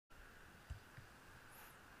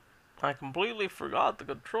I completely forgot the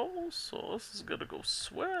controls, so this is gonna go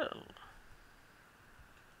swell.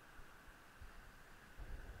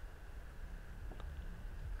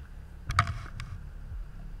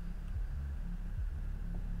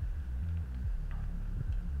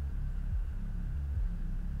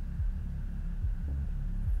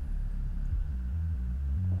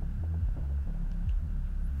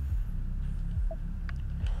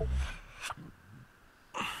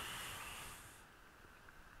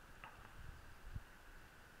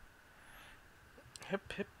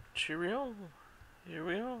 Hip hip cheerio. Here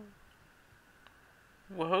we are.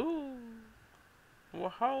 Whoa.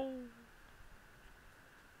 Wow.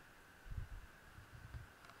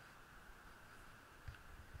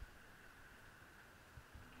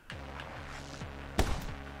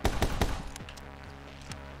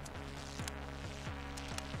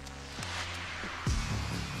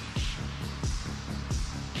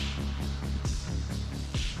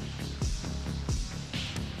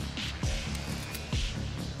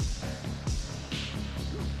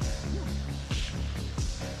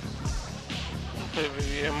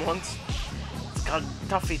 VM once. It's called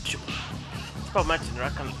Toffee Chew. It's about matching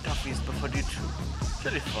rock and toffees before you chew. It's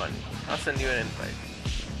really fun. I'll send you an invite.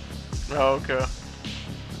 Oh, okay.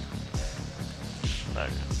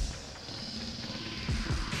 Okay.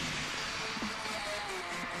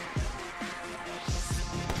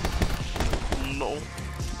 No.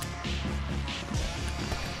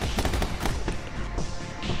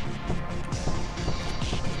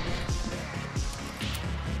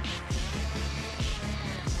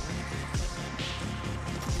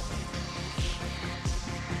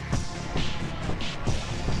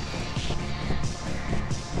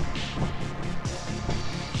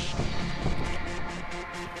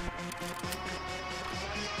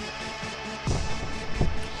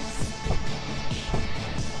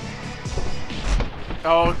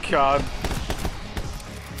 Oh god.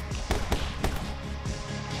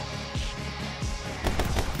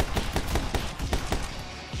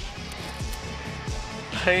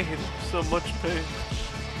 Pain, so much pain.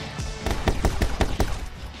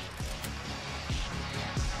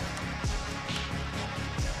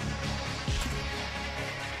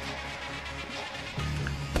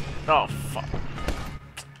 Oh fuck.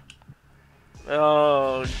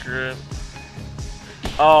 Oh great.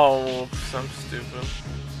 Oh whoops, I'm stupid.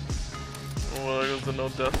 Well, there goes the no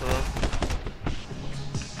death run.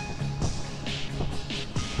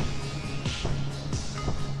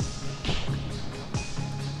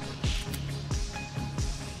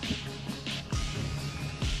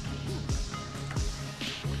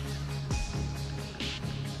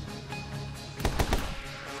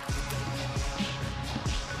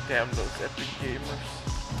 Damn those epic gamers.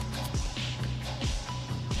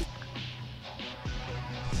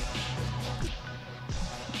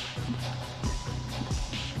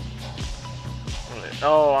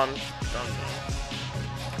 Oh, I'm done.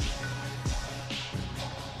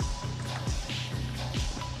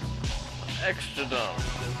 Extra dumb.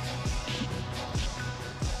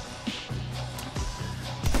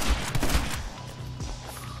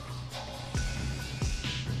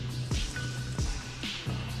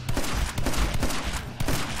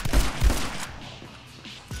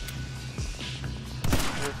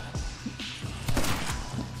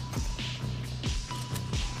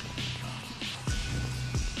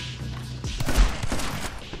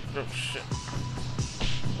 Oh shit.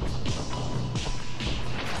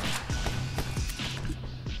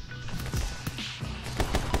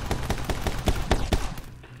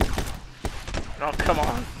 Oh, come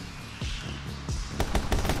on.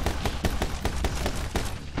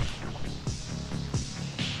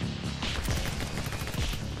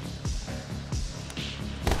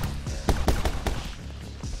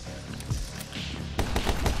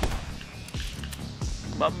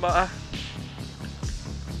 Bye-bye.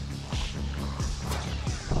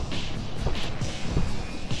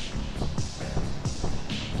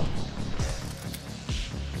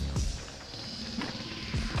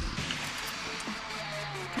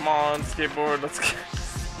 Come on, skateboard, let's get...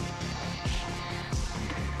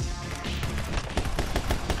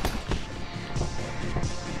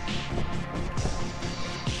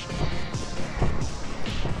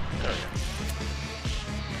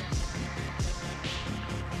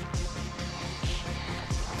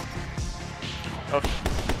 Okay.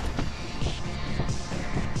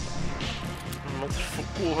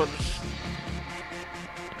 Motherfuckers.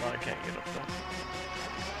 No, I can't get up there.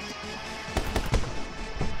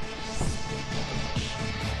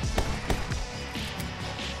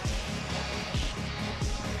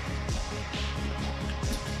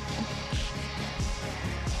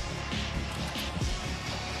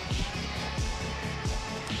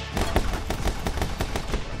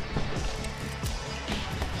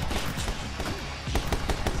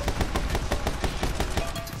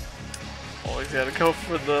 Gotta go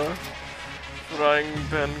for the frying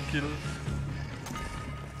pan kills.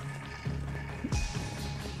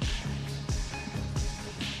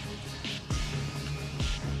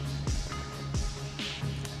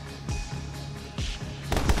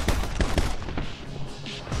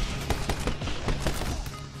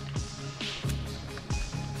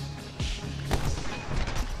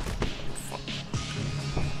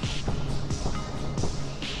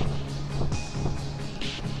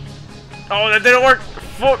 Oh, that didn't work!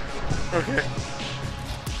 Fuck! Okay.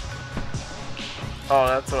 Oh,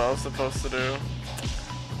 that's what I was supposed to do.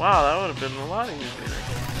 Wow, that would have been a lot easier.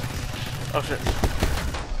 Oh shit.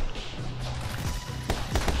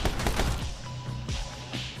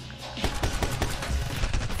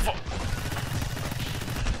 Fuck.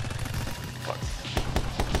 Fuck.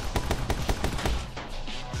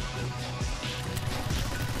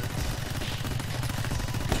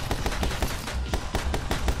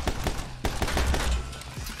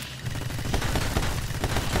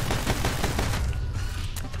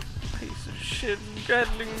 Shit,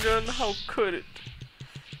 Gatling gun, how could it?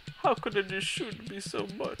 How could it just shoot me so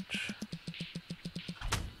much?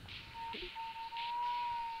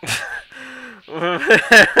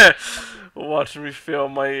 Watch me fail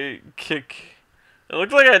my kick. It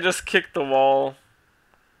looked like I just kicked the wall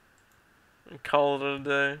and called it a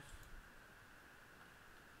day.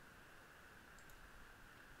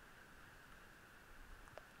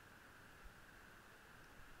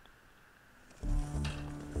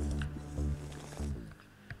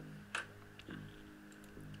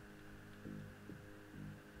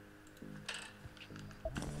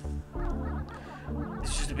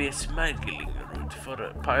 This used to be a smuggling route for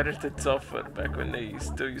pirated software back when they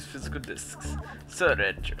still used physical discs. So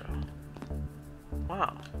retro.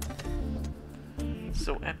 Wow.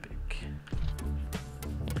 So epic.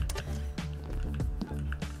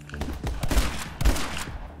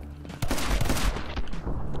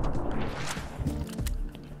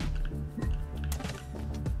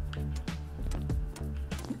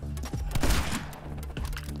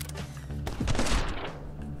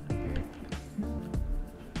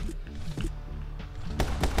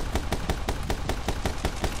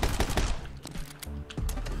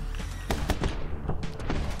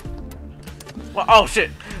 Well, oh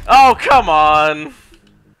shit! Oh, come on!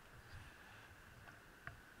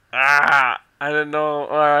 Ah! I didn't know,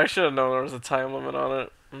 or I should have known there was a time limit on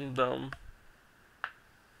it. I'm dumb.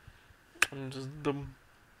 I'm just dumb.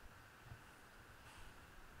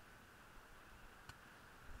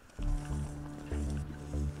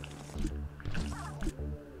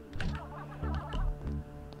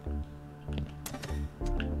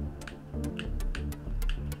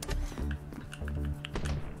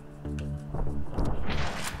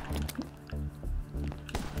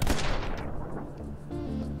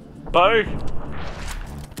 Bye.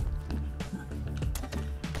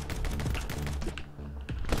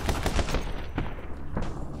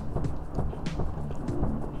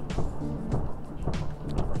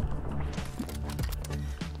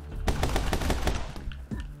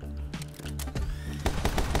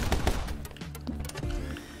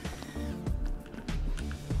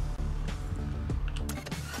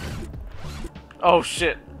 Oh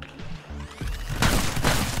shit.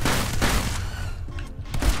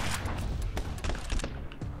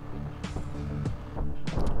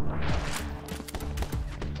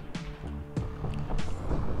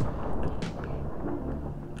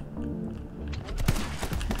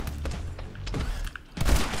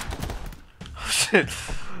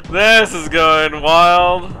 This is going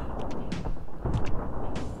wild.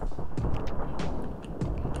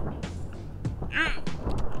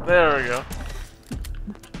 There we go.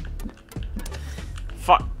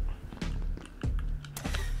 Fuck.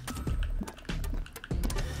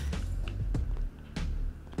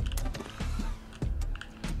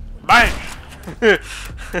 Bang!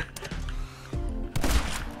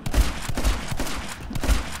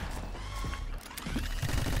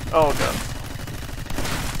 Oh god.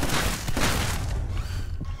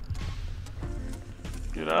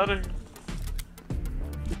 Get out of here.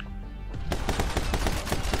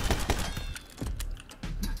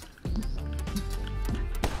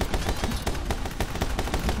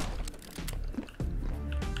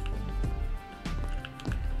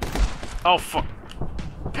 Oh fuck.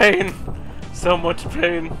 Pain. So much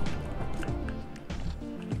pain.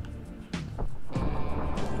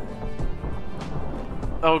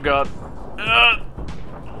 Oh god.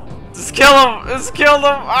 Just kill him! Just kill him!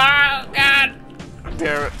 Ah, god!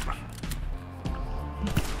 Damn it.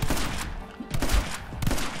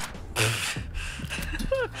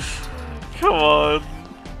 Come on.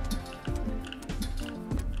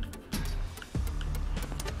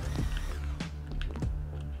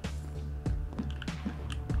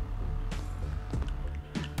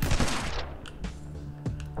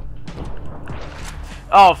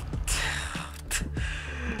 Oh,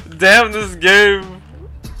 damn this game.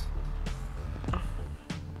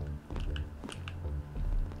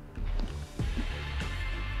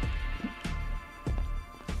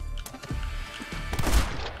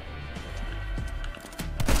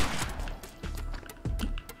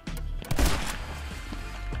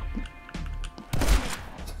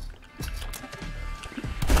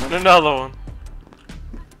 And another one.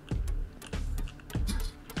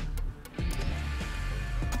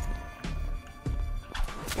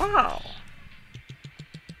 Wow.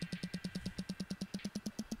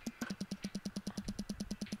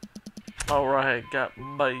 Alright, got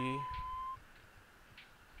bye.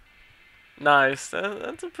 Nice.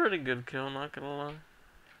 That's a pretty good kill, not gonna lie.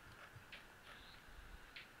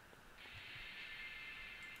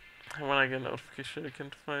 And when I get a notification, I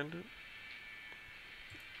can't find it.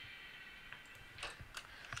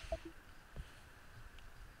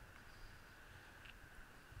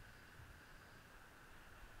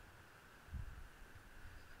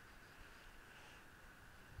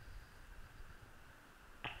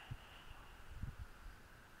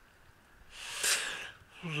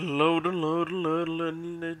 Loading,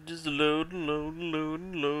 just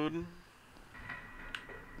loading.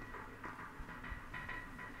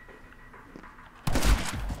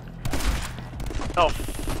 Oh,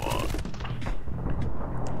 fuck.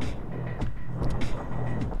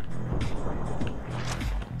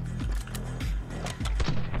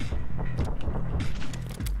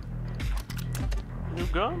 New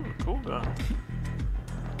gun? Cool gun.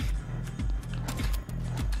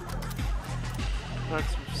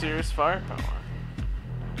 That's some serious firepower.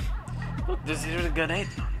 Look, this is a grenade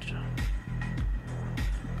launcher.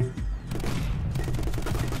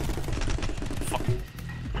 Fuck.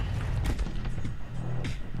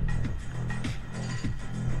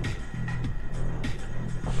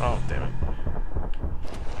 Oh, damn it.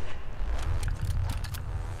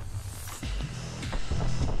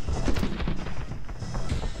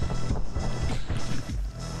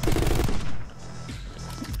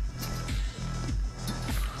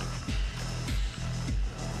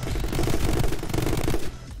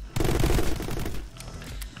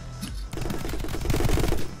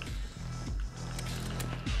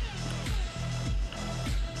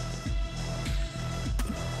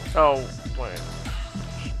 Oh, wait.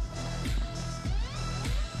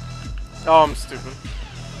 Oh, I'm stupid.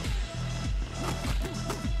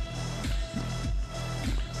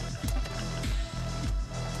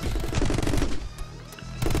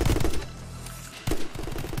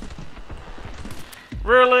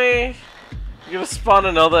 Really? You're gonna spawn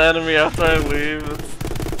another enemy after I leave?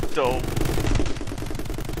 That's dope.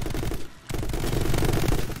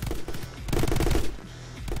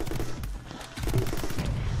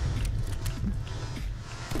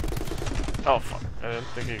 Oh fuck, I didn't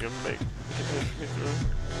think he could hit me through.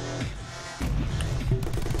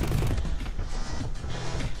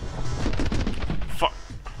 Fuck.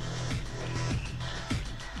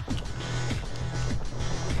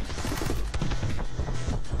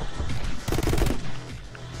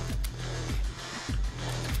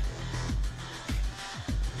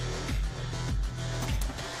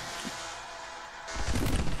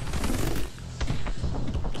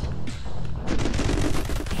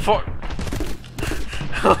 Fuck.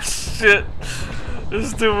 Oh shit,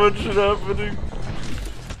 there's too much shit happening.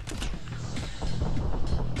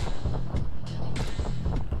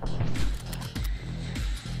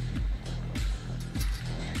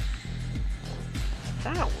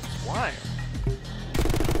 That was wild.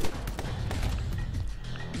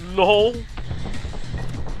 LOL.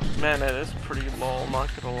 Man, that is pretty lol,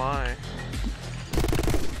 not gonna lie.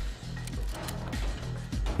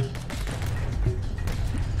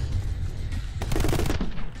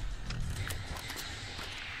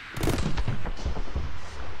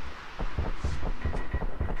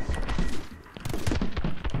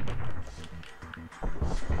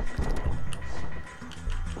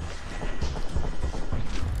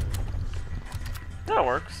 That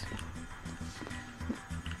works.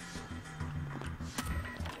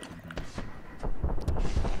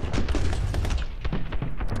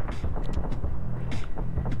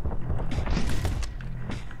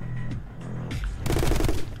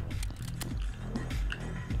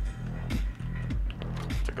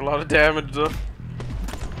 Took a lot of damage though.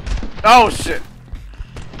 Oh shit!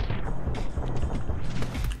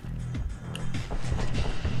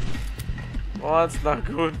 Well, that's not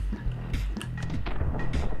good.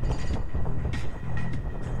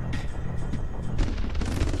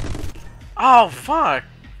 Oh, fuck!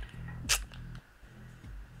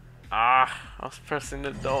 Ah, I was pressing the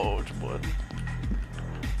dodge button.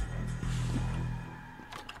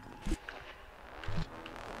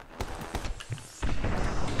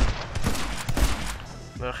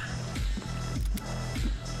 Ugh.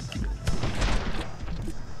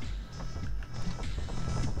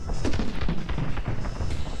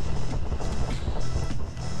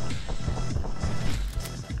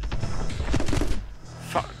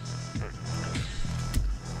 Fuck.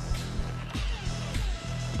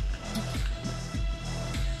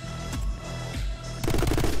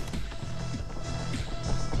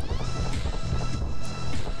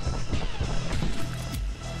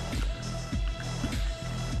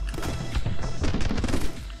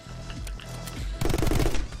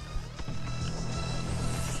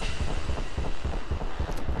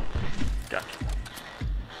 Gotcha.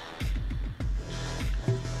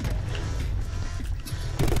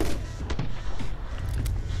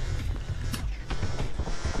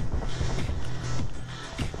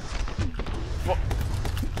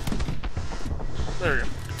 There we go.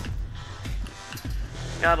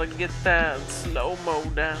 Gotta get that slow-mo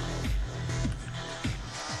down.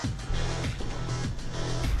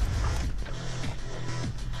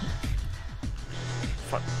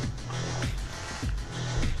 Fuck.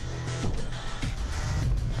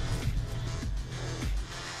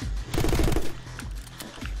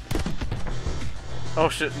 Oh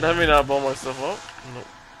shit, let me not blow myself up. Nope.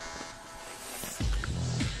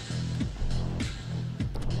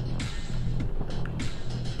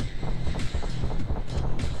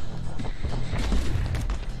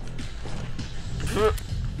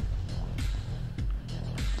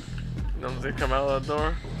 They come out of that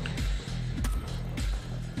door.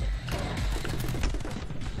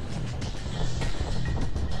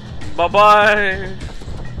 Bye bye.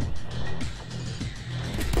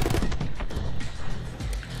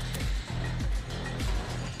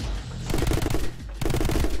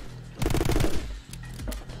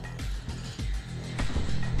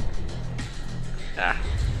 Ah.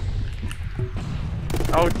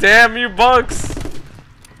 Oh damn you bugs.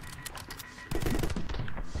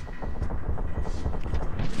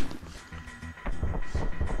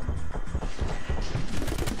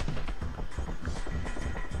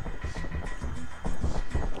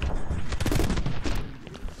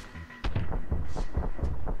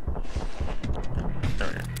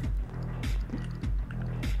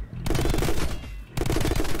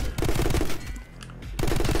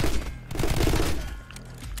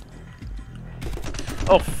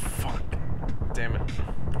 Oh fuck. Damn it.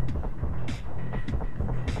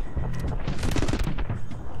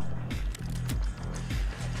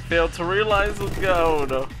 Failed to realize what's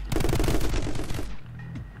going on.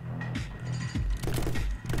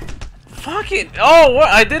 Fuck it! Oh, what?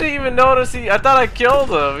 I didn't even notice I thought I killed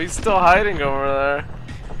him. He's still hiding over there.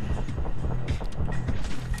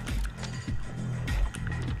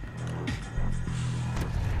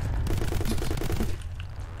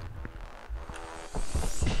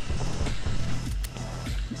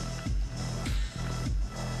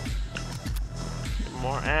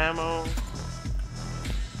 More ammo.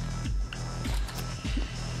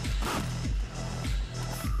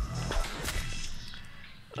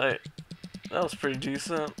 Hey, that was pretty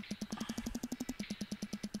decent.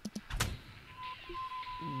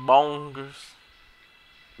 Bongers.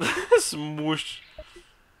 Smoosh.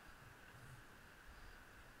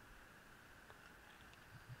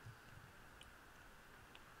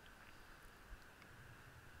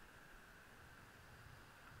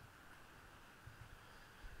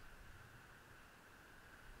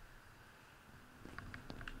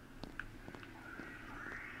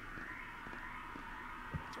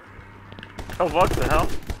 Oh, what the hell?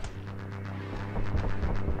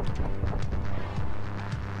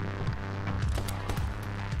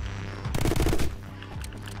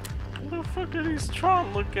 What the fuck are these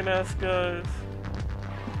Tron looking ass guys?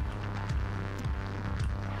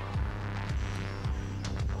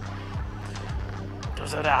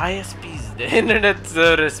 Those are the ISPs, the Internet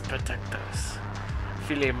Service Protectors.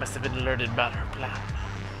 Philae must have been alerted about her plan.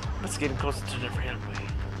 Let's get closer to the railway.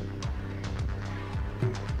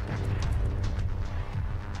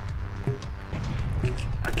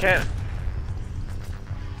 I can't.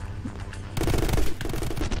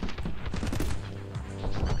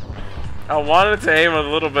 I wanted to aim a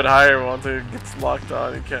little bit higher once it gets locked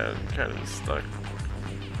on. You can't. You kind of just stuck.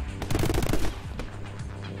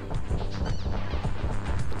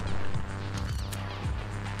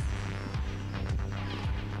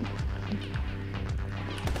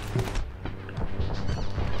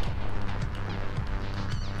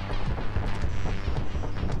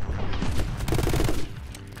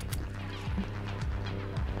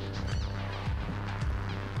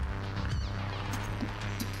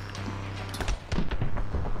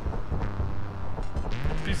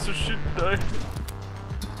 Piece of shit die.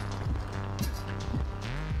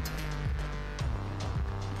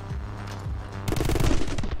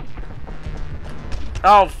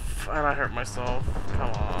 Oh, and I hurt myself. Come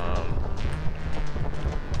on.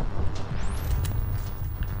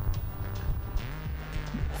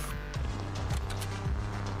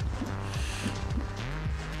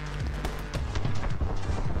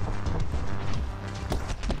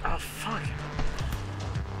 Oh, fuck.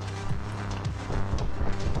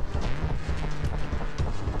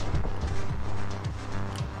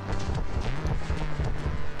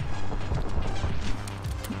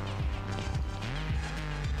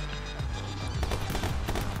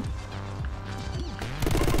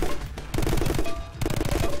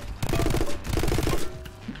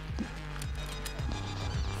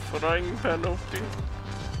 Frying penalty.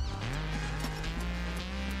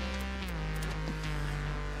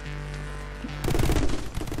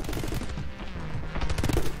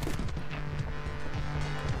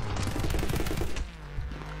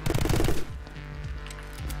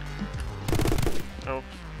 Oh.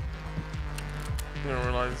 Didn't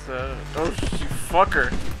realize that. Oh, you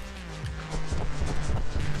fucker.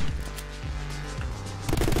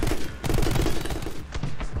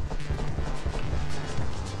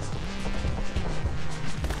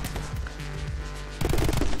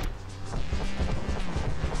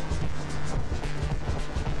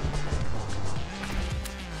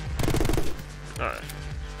 Alright.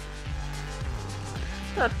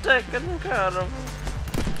 Not taking care of him.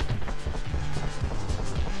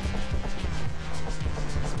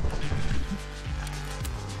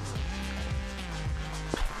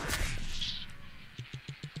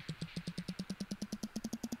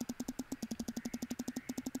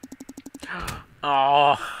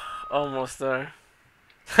 Oh, almost there.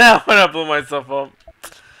 When I blew myself up.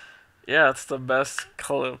 Yeah, it's the best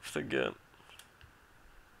clip to get.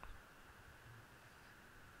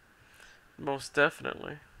 Most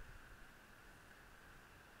definitely.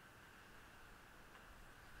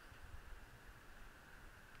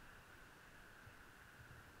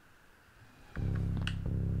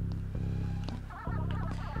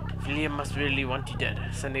 William must really want you dead,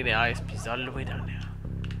 sending the ISPs all the way down here.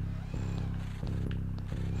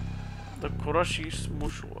 The Kurashi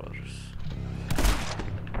Smoosh Wars.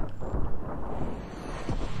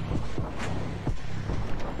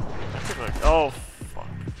 I think like, oh fuck.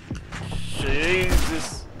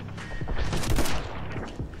 Jesus.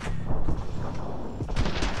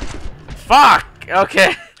 Fuck!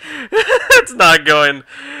 Okay. It's not going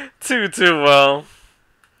too well.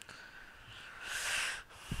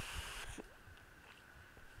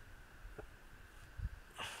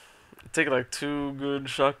 Take like 2 good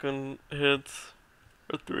shotgun hits.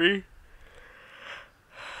 Or 3.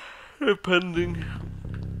 Depending.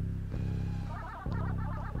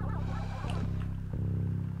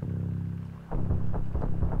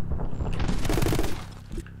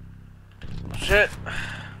 Shit.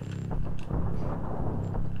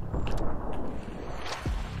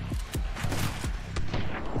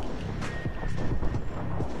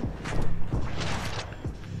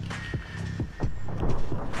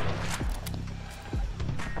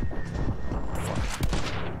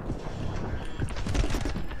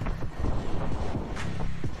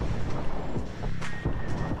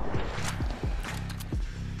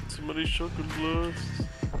 Somebody shotgun blasts.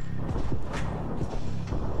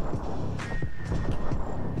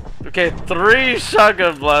 Okay, 3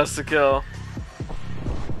 shotgun blasts to kill.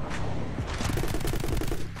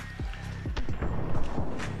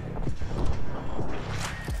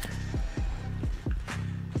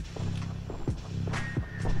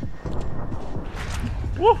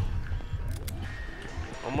 Woo!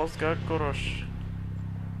 Almost got Korosh.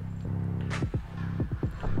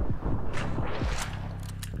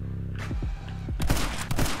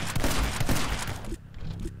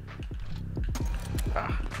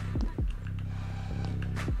 Ah.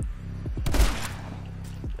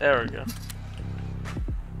 There we go.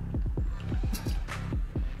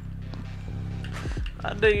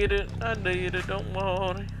 I did it, don't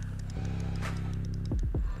worry.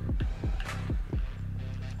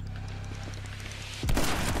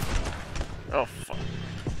 Oh fuck.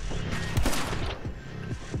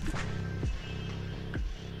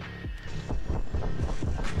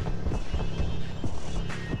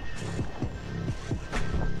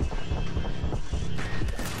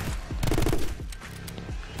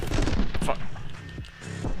 Fuck.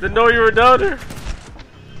 Didn't know you were down there.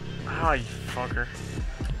 Ah, you fucker.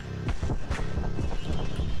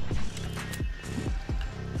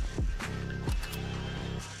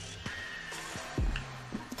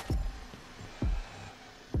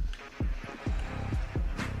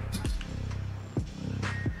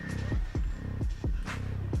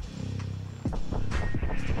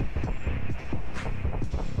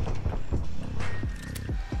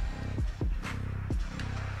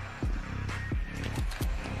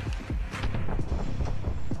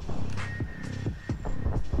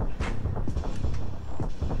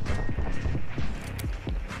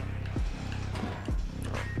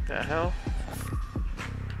 The hell?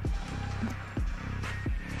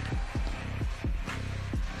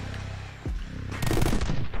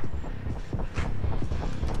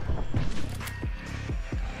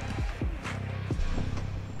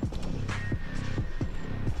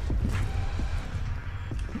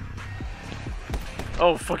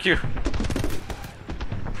 Oh, fuck you.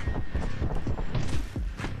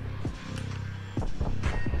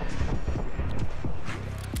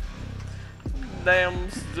 Damn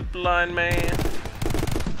zipline man.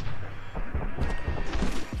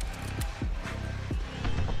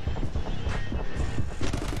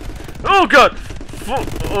 Oh god!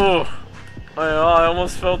 Oh, I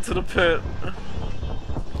almost fell to the pit.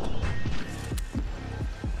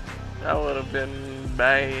 That would have been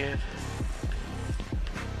bad.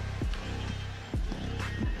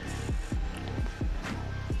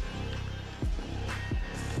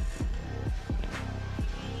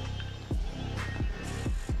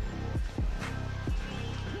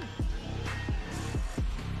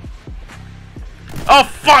 Oh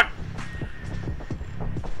fuck!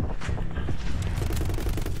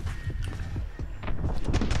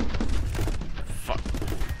 Fuck.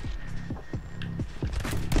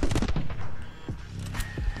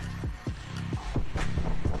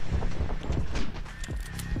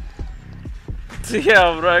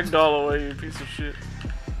 Yeah, ragdoll away, you piece of shit.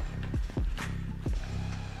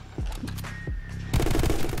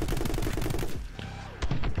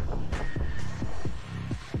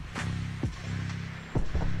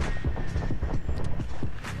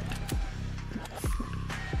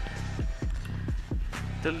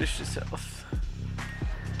 Delicious health.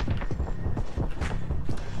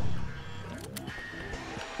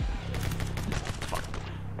 Fuck.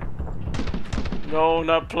 No,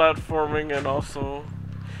 not platforming, and also.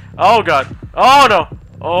 Oh god! Oh no!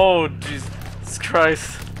 Oh Jesus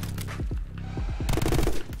Christ!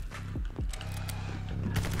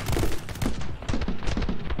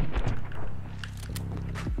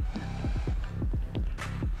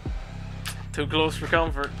 Too close for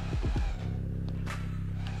comfort.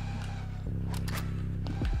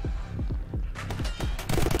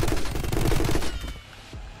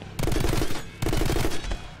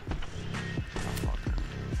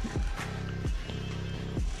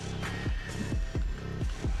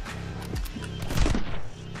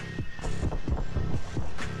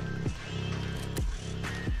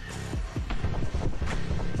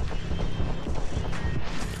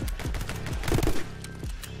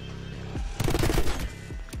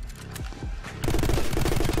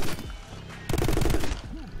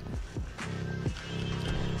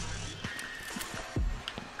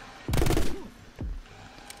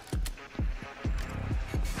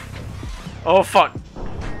 Oh fuck!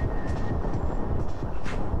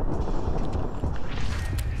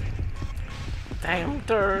 Damn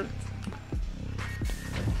dirt!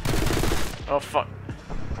 Oh fuck!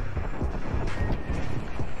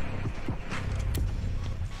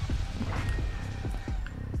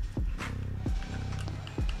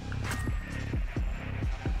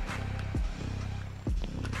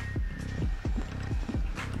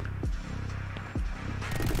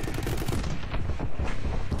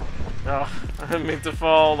 Oh, I didn't mean to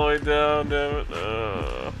fall all the way down, damn it.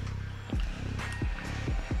 Uh-oh.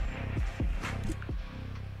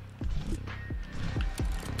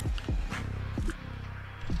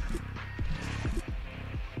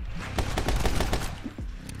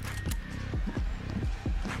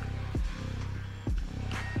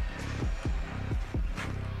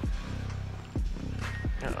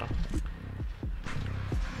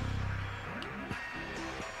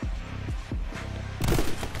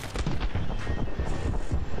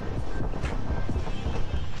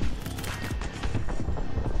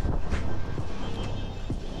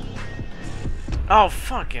 Oh,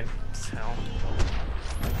 fucking hell.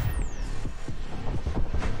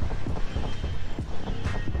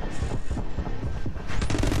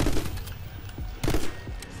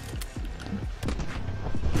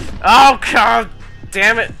 Oh, god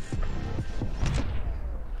damn it.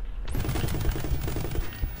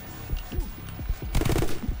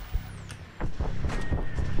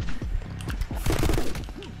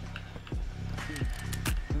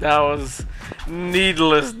 That was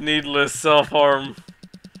needless self-harm.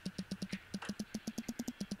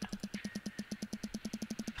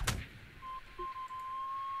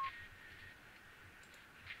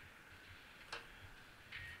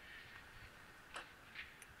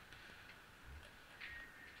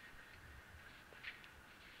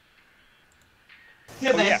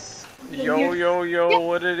 Yeah, man. Yo,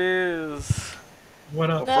 what it is? What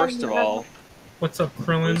up? Well, first of all, What's up,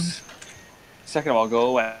 Krillin? second of all, go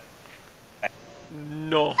away.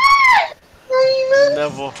 No.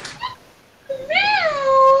 Never.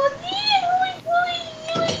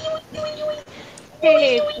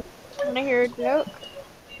 Hey, wanna hear a joke?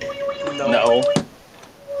 No.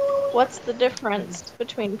 What's the difference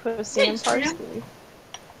between pussy and parsley?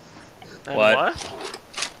 And What? what? What's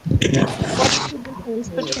the difference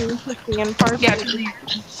between pussy and parsley?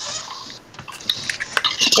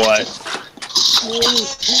 What? No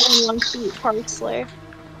one wants to eat parsley.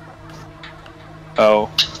 Oh.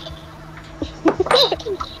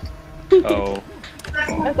 Oh.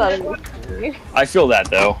 I thought it was funny. I feel that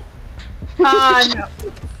though. No.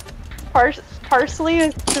 Parsley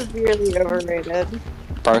is severely overrated.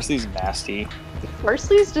 Parsley's nasty.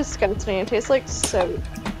 Parsley is disgusting. It tastes like soap.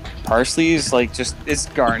 Parsley is like just, it's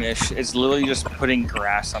garnish. It's literally just putting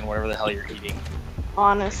grass on whatever the hell you're eating.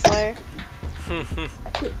 Honestly. Imagine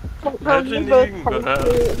Both eating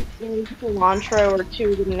parsley and cilantro are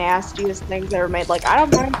two of the nastiest things ever made. Like, I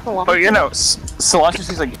don't mind cilantro. Oh, you know, cilantro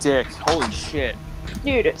tastes like dick. Holy shit.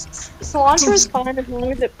 Dude, cilantro is fine as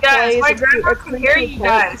long as it Guys, plays my a grandma can hear you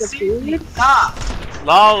guys. the Seriously, food. stop.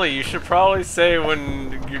 Lolly, you should probably say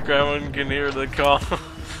when your grandma can hear the call.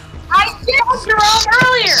 I did with Jerome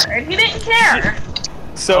earlier, and he didn't care.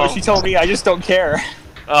 So Oh. she told me I just don't care.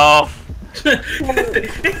 Oh. But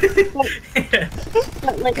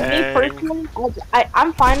like me Dang. personally,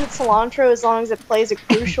 I'm fine with cilantro as long as it plays a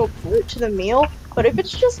crucial part to the meal. But if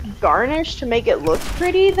it's just garnish to make it look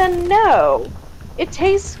pretty, then no. It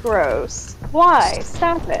tastes gross. Why?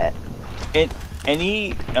 Stop it.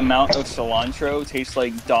 Any amount of cilantro tastes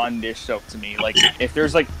like Dawn dish soap to me. Like, if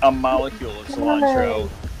there's like a molecule of cilantro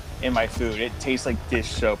in my food, it tastes like dish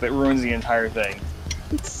soap. It ruins the entire thing.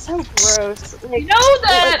 It's so gross. Like, You know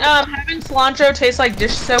that having cilantro taste like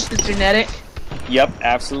dish soap is genetic? Yep,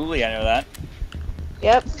 absolutely, I know that.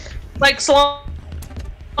 Yep. Like cilantro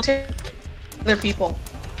other people.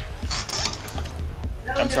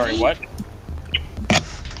 I'm sorry, what?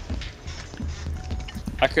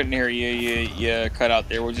 I couldn't hear you. You cut out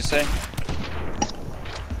there. What'd you say?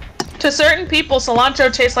 To certain people,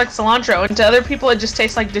 cilantro tastes like cilantro, and to other people, it just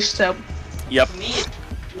tastes like dish soap. Yep.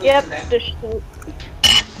 Yep. Dish soap.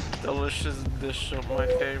 Delicious dish soap, my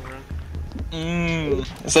favorite. Mmm.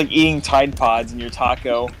 It's like eating Tide Pods in your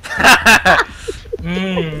taco.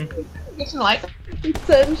 Mmm. It's like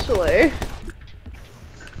Essentially.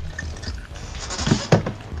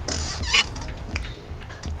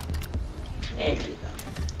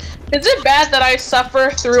 Is it bad that I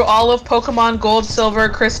suffer through all of Pokemon Gold, Silver,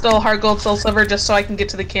 Crystal, Heart Gold, Soul Silver just so I can get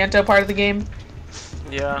to the Kanto part of the game?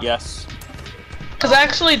 Yeah. Yes. Because I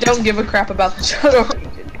actually don't give a crap about the Johto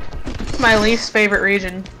region. It's my least favorite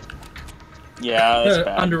region. Yeah, that's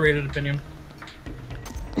bad. Underrated opinion.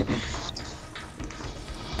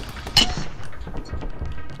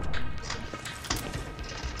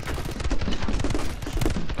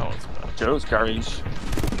 Oh, it's bad. Joe's garbage.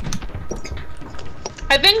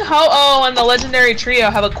 I think Ho-Oh and the Legendary Trio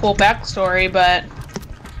have a cool backstory, but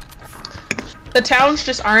the towns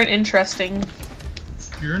just aren't interesting.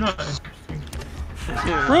 You're not interesting.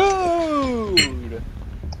 Rude!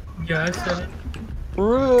 Yeah, I said it.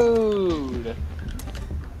 Rude!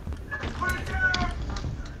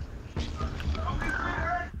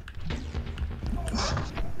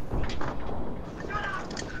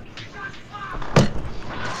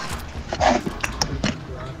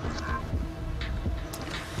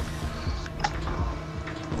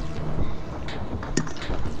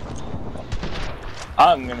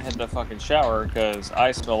 I'm gonna hit the fucking shower because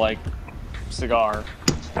I smell like cigar.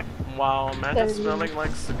 Wow, imagine smelling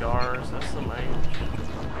like cigars. That's amazing.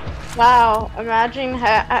 Wow. Imagine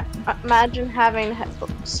having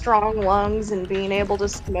strong lungs and being able to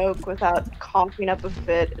smoke without coughing up a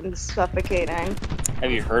fit and suffocating.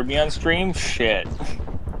 Have you heard me on stream? Shit.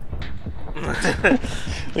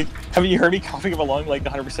 Like, have you heard me coughing up a lung like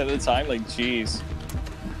 100% of the time? Like, jeez.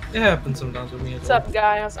 It happens sometimes with me as What's well. up,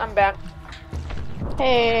 guys? I'm back.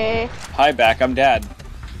 Hey. Hi, back. I'm Dad.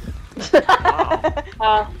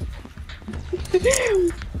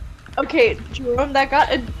 Okay, Jerome, that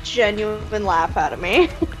got a genuine laugh out of me.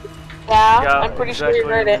 Yeah, Yeah, I'm pretty exactly sure you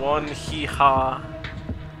heard it. one hee-haw.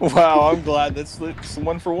 Wow, I'm glad that's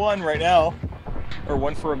 1 for 1 right now. Or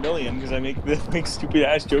 1 for a million, because I make stupid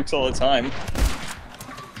ass jokes all the time.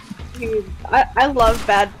 Dude, I love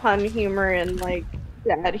bad pun humor and like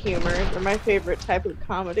dad humor. They're my favorite type of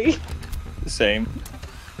comedy. Same.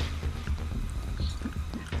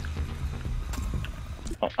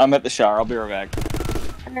 Oh, I'm at the shower. I'll be right back.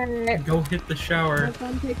 Alright, Go hit the shower.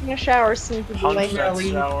 I'm taking a shower soon to be Punch like that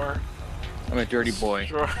Nelly. shower. I'm a dirty boy.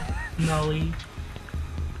 Sure. Nolly.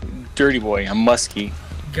 Dirty boy. I'm musky.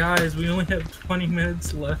 Guys, we only have 20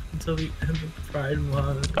 minutes left until the end of Pride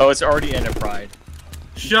Month. Oh, it's already end of Pride.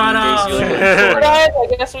 Shut Being up! gay's illegal in Florida. Guys,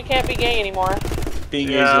 I guess we can't be gay anymore. Being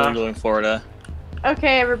gay Yeah. is illegal in Florida.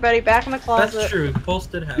 Okay, everybody, back in the closet. That's true. Pulse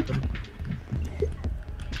did happen.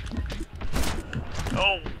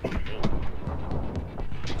 Oh.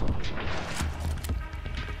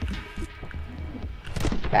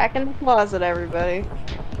 Back in the closet, everybody.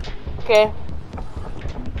 Okay.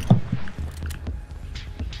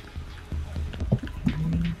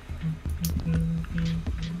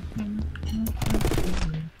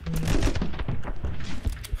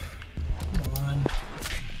 Come on.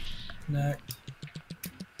 Next.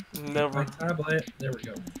 Never. My tablet. There we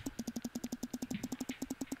go.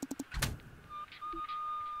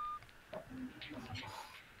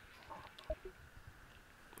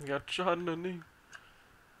 Got shot in the knee.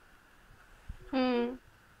 Hmm.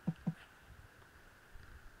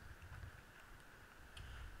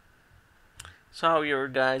 So how are your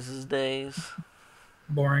guys' days?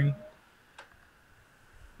 Boring.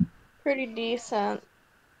 Pretty decent.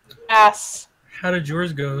 Ass. How did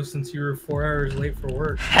yours go since you were 4 hours late for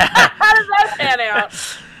work? How does that pan out?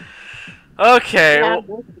 Okay. Yeah.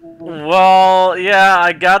 Well, yeah,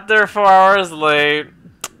 I got there 4 hours late.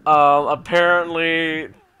 Apparently,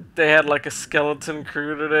 they had like a skeleton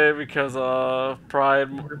crew today because Pride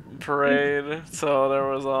Parade. So there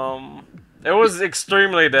was it was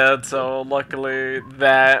extremely dead. So luckily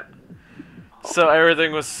that. So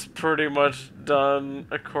everything was pretty much done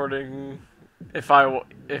according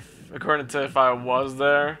according to if I was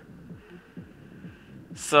there.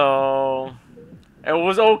 So it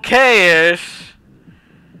was okay-ish.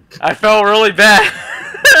 I felt really bad.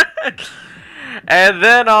 And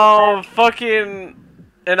then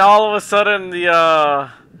and all of a sudden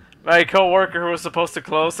my coworker who was supposed to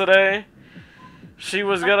close today, she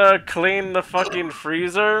was gonna clean the fucking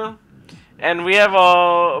freezer, and we have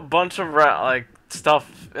a bunch of like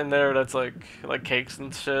stuff in there that's like cakes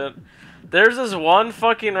and shit. There's this one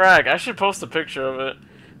fucking rack. I should post a picture of it.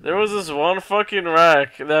 There was this one fucking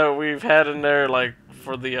rack that we've had in there like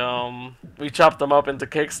for the we chopped them up into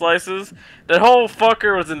cake slices. That whole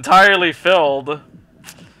fucker was entirely filled.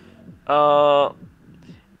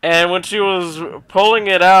 And when she was pulling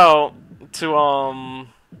it out to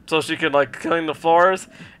so she could like clean the floors,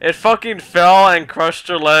 it fucking fell and crushed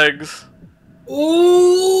her legs.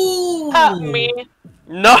 Ooh! Me.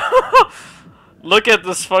 No. Look at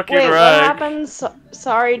this fucking Wait, what rag. happened?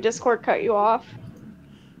 Sorry, Discord cut you off.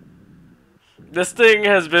 This thing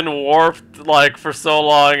has been warped like for so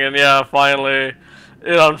long, and yeah, finally,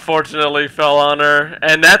 it unfortunately fell on her.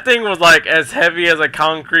 And that thing was like as heavy as a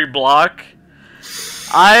concrete block.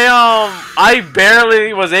 I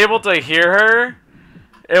barely was able to hear her.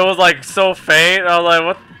 It was like so faint. I was like,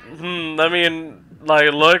 what? I mean,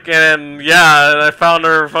 like look, and yeah, I found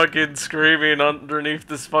her fucking screaming underneath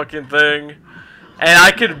this fucking thing. And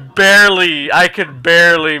I could barely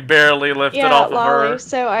lift it off of Lolly, her.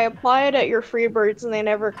 so I applied at your Freebirds and they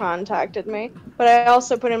never contacted me. But I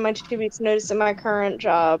also put in my 2 weeks notice at my current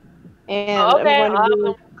job. And Okay, I'm going to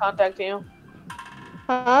I'll contact you.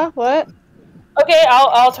 Huh? What? Okay,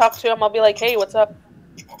 I'll talk to him. I'll be like, hey, what's up?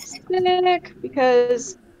 Sick,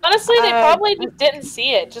 because Honestly, they probably just didn't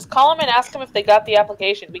see it. Just call them and ask them if they got the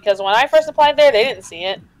application. Because when I first applied there, they didn't see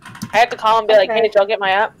it. I had to call them and be like, hey, did y'all get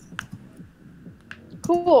my app?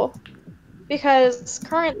 cool. Because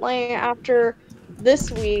currently, after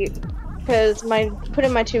this week, because put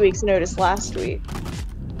in my 2 weeks notice last week,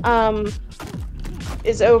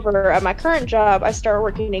 is over at my current job, I start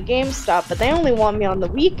working at GameStop, but they only want me on the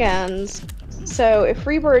weekends. So if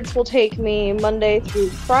Freebirds will take me Monday through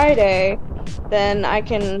Friday, then I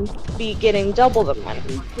can be getting double the money,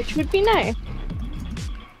 which would be nice.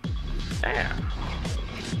 Damn.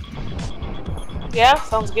 Yeah,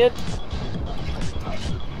 sounds good.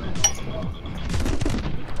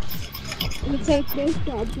 And since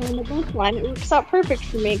GameStop's on the bus line, it works out perfect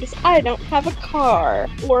for me because I don't have a car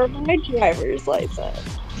or my driver's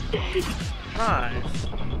license. Nice.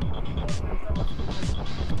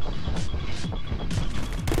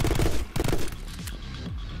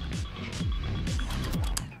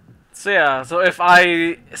 So yeah, so if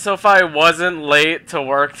I wasn't late to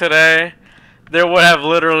work today, there would have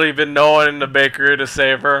literally been no one in the bakery to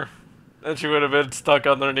save her, and she would have been stuck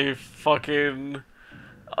underneath fucking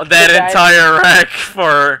that entire rack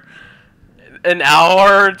for an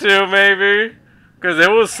hour or two maybe, because it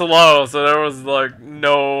was slow, so there was like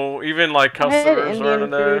no even like I had customers Indian running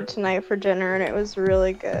there. food tonight for dinner, and it was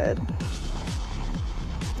really good.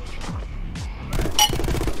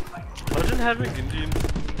 Imagine having Indian.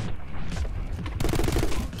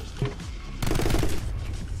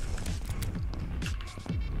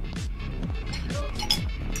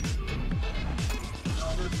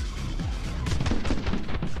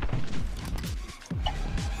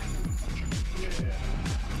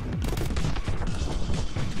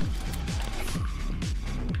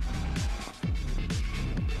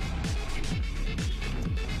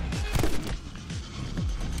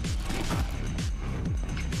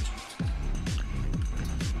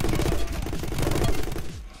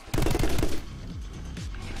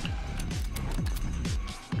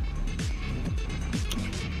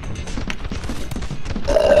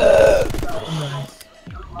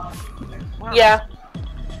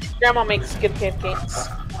 Grandma makes good pancakes.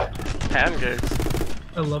 Pancakes.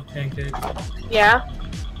 I love pancakes. Yeah?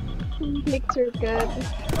 Pancakes are good.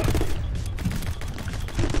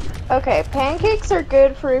 Okay, pancakes are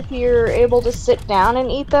good for if you're able to sit down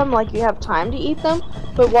and eat them, like you have time to eat them.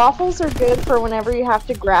 But waffles are good for whenever you have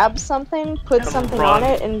to grab something, put And something run. on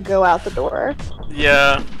it, and go out the door.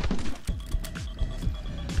 Yeah.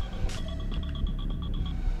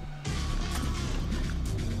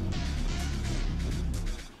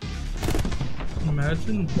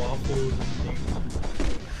 Imagine waffles.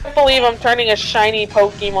 I can't believe I'm turning a shiny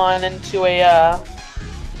Pokemon into a,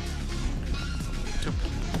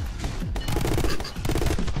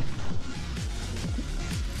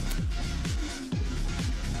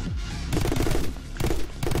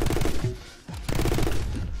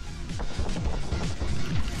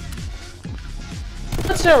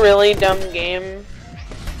 That's a really dumb game.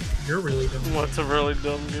 You're really dumb. What's a really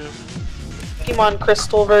dumb game? Pokemon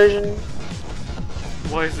Crystal version.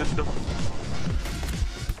 Why is it dumb?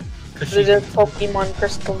 Cause It is she's Pokemon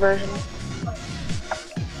Crystal version.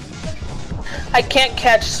 I can't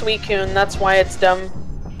catch Suicune, that's why it's dumb.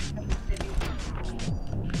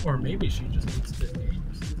 or maybe she just needs the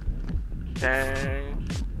games. Dang.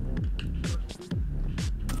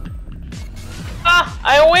 Ah!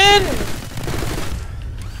 I win!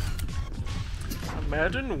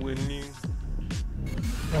 Imagine winning.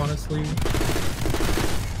 Honestly,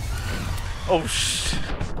 Oh shit.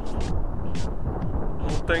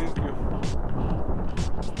 Oh, thank you.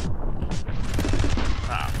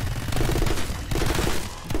 Ah.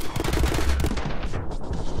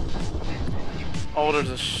 Oh, there's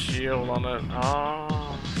a shield on it.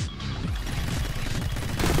 Ah.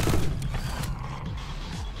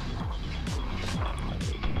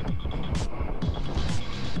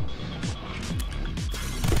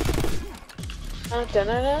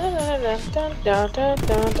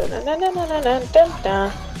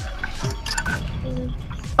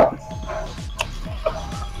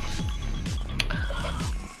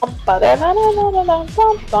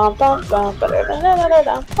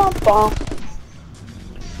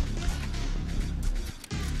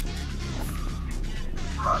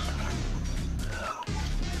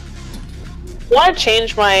 Want to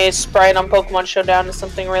change my sprite on Pokemon Showdown to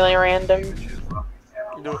something really random?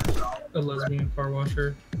 You do it. a lesbian car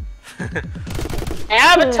washer.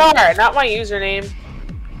 Avatar, not my username.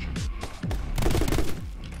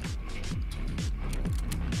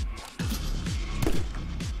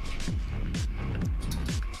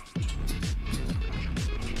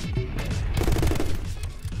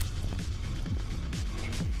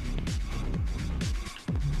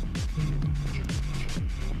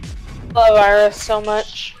 Love Iris so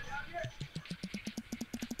much.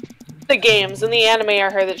 The games and the anime, I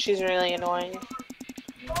heard that she's really annoying.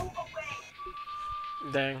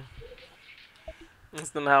 Dang.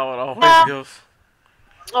 That's not how it always goes.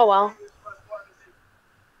 Oh well.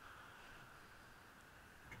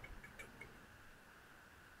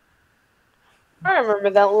 I remember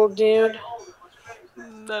that little dude.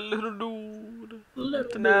 That little dude.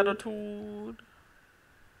 With an attitude.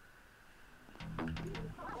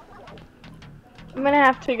 I'm gonna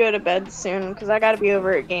have to go to bed soon because I gotta be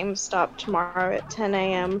over at GameStop tomorrow at 10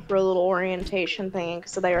 a.m. for a little orientation thing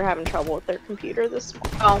because they were having trouble with their computer this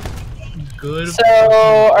morning. Oh. Good.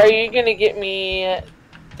 So, are you gonna get me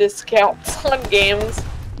discounts on games?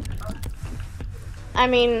 I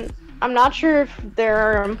mean, I'm not sure if there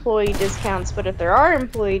are employee discounts, but if there are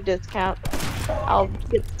employee discounts, I'll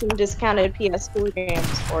get some discounted PS4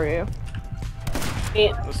 games for you.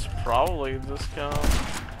 Yeah. That's probably a discount.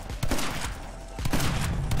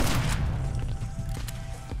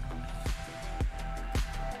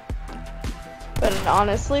 But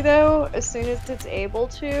honestly though, as soon as it's able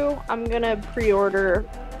to, I'm gonna pre-order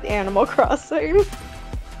the Animal Crossing.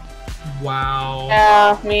 Wow.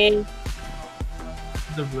 Yeah, me.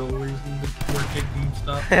 The real reason to work at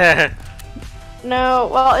GameStop. No,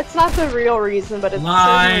 well, it's not the real reason, but it's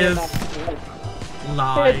Lies. certainly about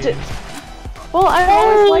Lies. it. Well, I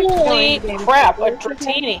always liked Holy playing games. crap, a It's just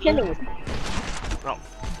Dratini. kidding. Oh.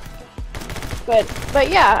 But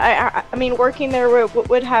yeah, I mean, working there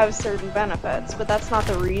would have certain benefits, but that's not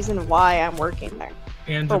the reason why I'm working there.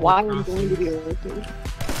 And Or the why I'm Animal going to be Crossing. working.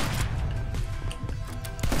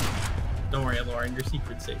 Don't worry, Lauren, your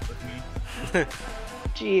secret's safe with me.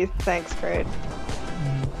 Gee, thanks, Craig.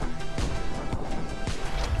 Mm.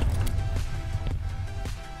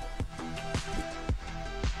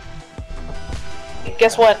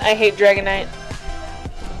 Guess what? I hate Dragonite.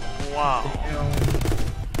 Wow. Damn.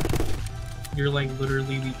 You're like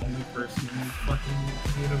literally the only person in the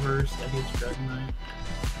fucking universe that hates Dragonite.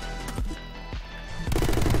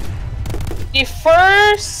 The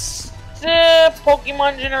first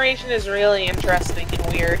Pokemon generation is really interesting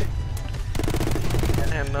and weird.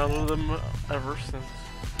 And none of them ever since.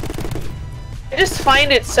 I just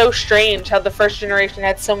find it so strange how the first generation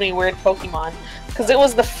had so many weird Pokemon. Because it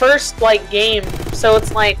was the first, like, game, so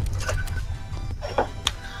it's like...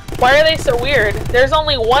 Why are they so weird? There's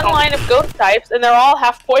only one line of ghost types, and they're all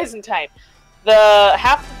half poison type. The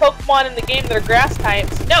half the Pokemon in the game that are grass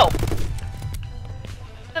types, no!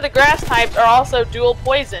 The grass types are also dual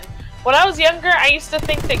poison. When I was younger, I used to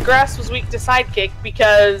think that grass was weak to Sidekick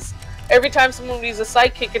because every time someone would use a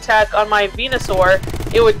Sidekick attack on my Venusaur,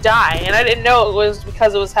 it would die, and I didn't know it was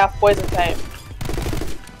because it was half poison type.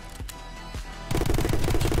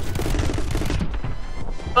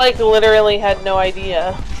 I, like, literally had no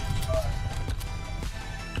idea.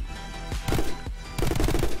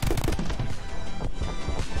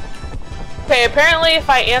 Okay, apparently if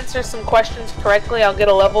I answer some questions correctly, I'll get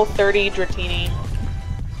a level 30 Dratini.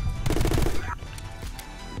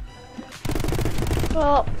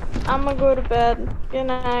 Well, I'm gonna go to bed. Good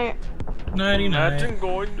night. Nighty night. Imagine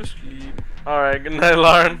going to sleep. Alright, good night,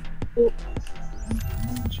 Lauren.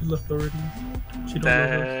 She left already. She don't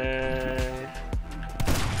know us. Dang.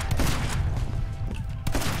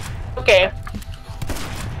 Okay.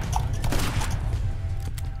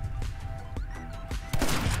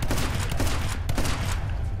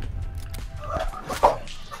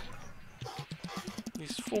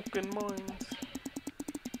 These fucking mines.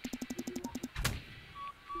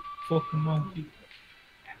 Fucking monkey.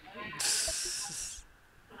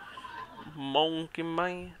 Monkey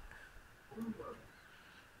man.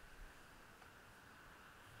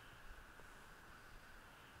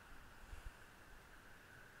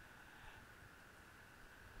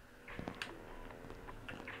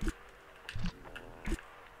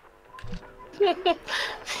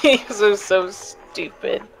 These are so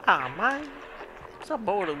stupid. Ah, man. So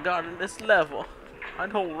bored of guarding this level. I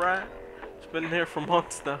know, right? It's been here for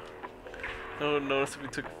months now. No one noticed if we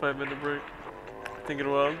took a 5-minute break. Thinking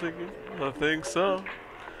what I'm thinking? I think so.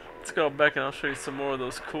 Let's go back and I'll show you some more of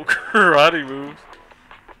those cool karate moves.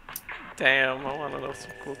 Damn, I want to know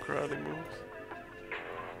some cool karate moves.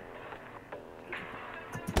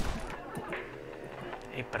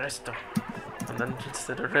 Hey, presto. An entrance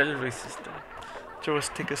to the railway system. Show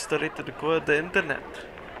us take us straight to the core of the internet.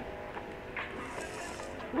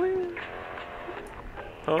 Whee.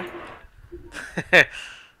 Huh?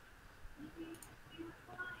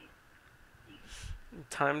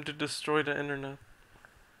 Time to destroy the internet.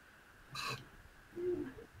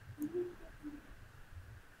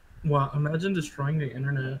 Wow, imagine destroying the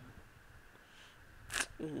internet.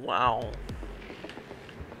 Wow.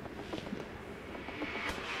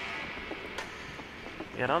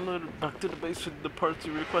 Get on the back to the base with the parts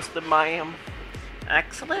you requested, ma'am.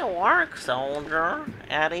 Excellent work, soldier.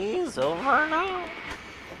 At ease, over now.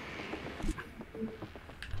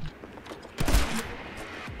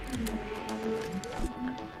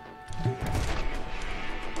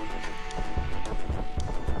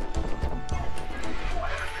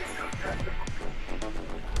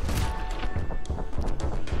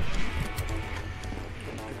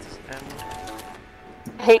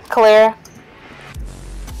 Hate Claire.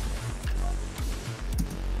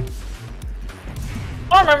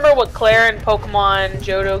 I don't remember what Claire in Pokemon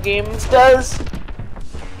Johto games does.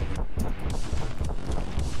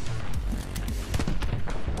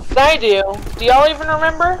 But I do. Do y'all even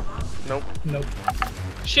remember? Nope. Nope.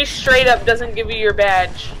 She straight up doesn't give you your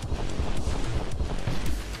badge.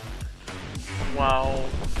 Wow.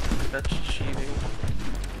 That's cheating.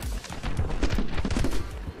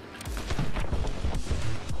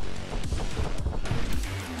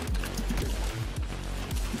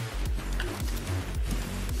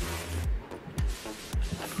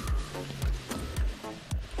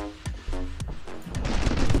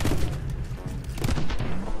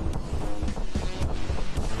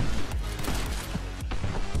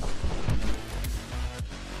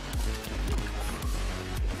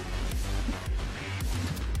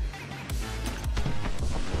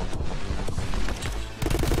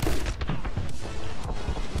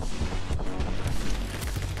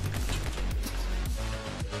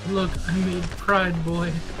 Look, I made Pride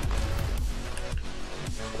Boy.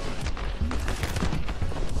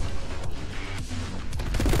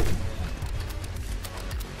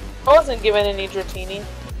 I wasn't given any Dratini.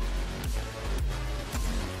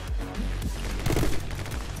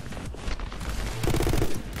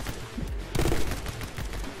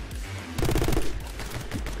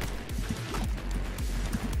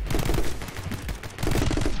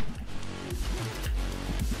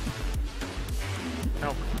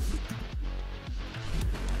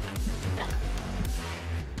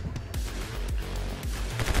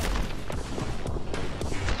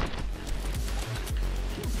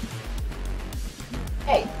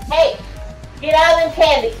 Get out of them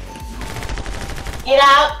candy. Get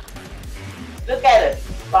out. Look at her,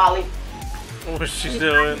 Polly. What's she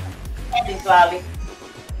doing? Candy, Polly.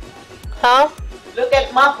 Huh? Look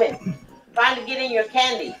at Muffin. Trying to get in your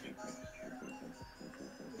candy.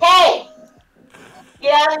 Hey!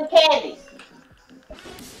 Get out of them candies.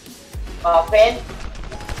 Muffin.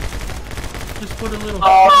 Just put a little.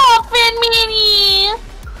 Muffin Minnie!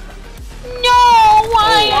 No!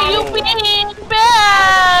 Why are you being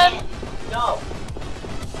bad? No.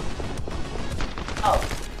 Oh.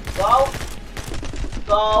 Go.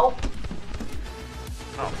 Go.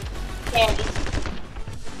 Oh. Candy.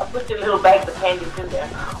 I'll put your little bags of candies in there.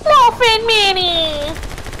 Muffin Minnie!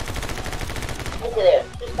 Look at there.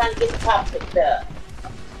 Just trying to get the popsicle done.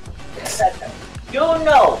 You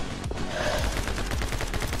know.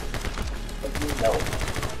 You know.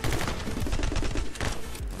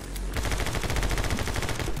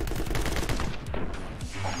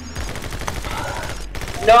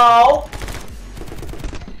 No.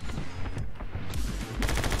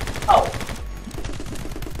 Oh.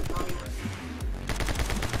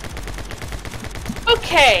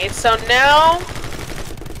 Okay, so now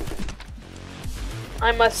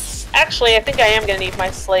I must. Actually, I think I am gonna need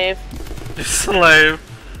my slave. Your slave.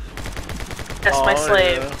 Yes, my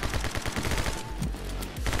slave. Yeah.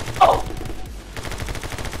 Oh.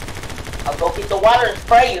 I'll go get the water and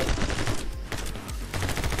spray you.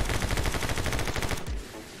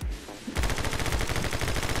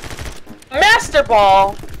 Master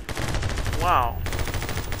Ball! Wow.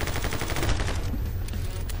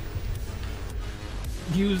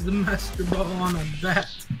 Use the master ball on a bat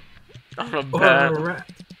On a or bat. a rat.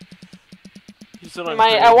 Use it on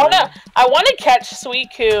I Pedro. wanna catch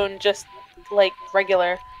Suicune just like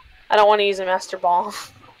regular. I don't want to use a Master Ball.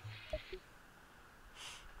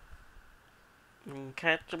 You can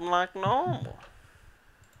catch him like normal.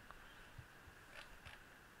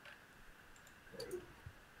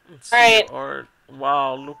 Let's see Alright. your art.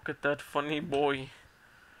 Wow, look at that funny boy.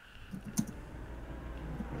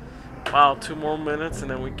 Wow, 2 more minutes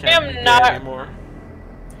and then we can't am be not- gay anymore.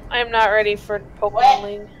 I am not ready for Pokemon What?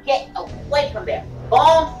 League. Get away from there.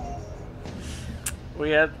 Boom.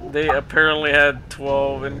 They apparently had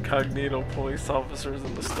 12 incognito police officers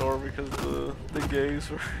in the store because the gays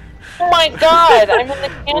were Oh my god, I'm in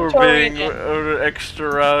the were Kanto being region.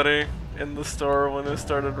 extra rowdy in the store when it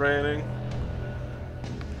started raining.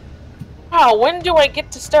 Wow, when do I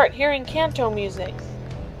get to start hearing Kanto music?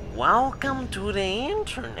 Welcome to the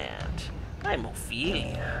internet. I'm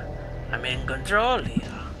Ophelia. I'm in control here.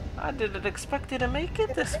 I didn't expect you to make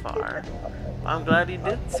it this far. I'm glad you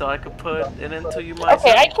did, so I could put it into you myself.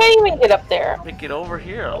 Okay, I can't even get up there. Make it over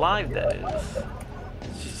here, alive that is.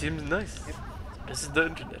 She seems nice. This is the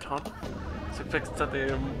internet, huh? So expect something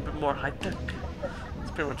a bit more high-tech.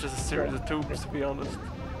 It's pretty much just a series of tubes, to be honest.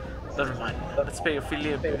 Never mind. Let's pay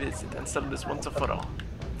Ophelia a visit and settle this once and for all.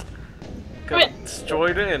 Go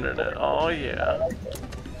destroy the internet. Oh yeah.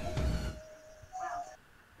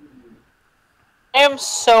 I am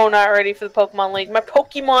so not ready for the Pokemon League. My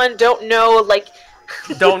Pokemon don't know, like...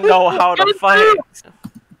 Don't know how to fight.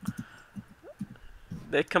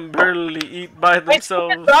 They can barely eat by My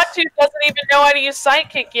themselves. Pikachu doesn't even know how to use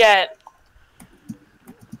Sidekick yet.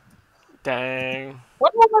 Dang.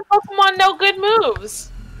 When will my Pokemon know good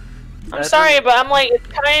moves? I'm That sorry, is- but I'm like, it's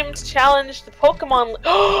time to challenge the Pokemon It's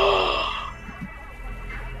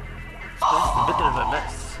a bit of a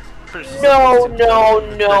mess. Pretty sure No, someone seems to no,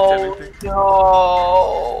 affect no, everything.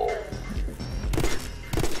 no.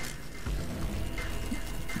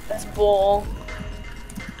 That's bull.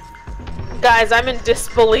 Guys, I'm in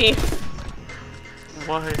disbelief.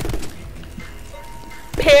 Why?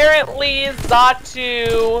 Apparently,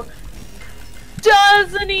 Zatu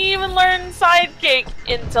doesn't even learn Sidekick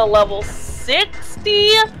until level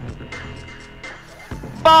 65.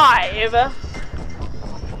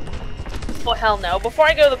 Oh hell no. Before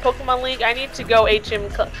I go to the Pokemon League, I need to go TM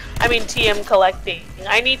collecting.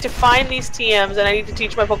 I need to find these TMs and I need to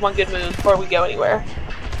teach my Pokemon good moves before we go anywhere.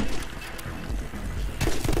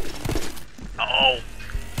 Oh.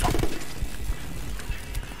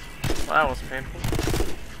 Well, that was painful.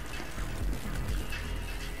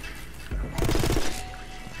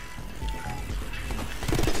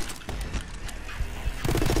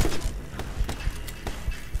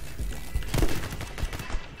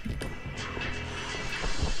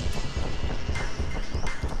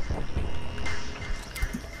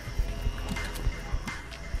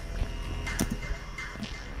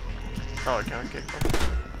 Oh, I can't kick them.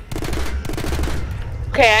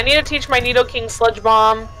 Okay, I need to teach my Nidoking Sludge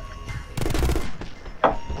Bomb.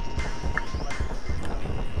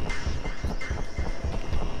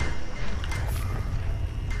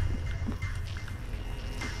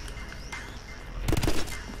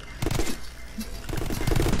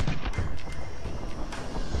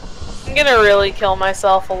 I'm gonna really kill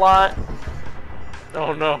myself a lot.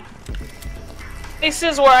 Oh no.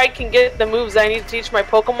 Places where I can get the moves I need to teach my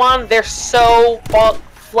Pokemon, they're so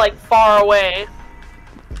far away.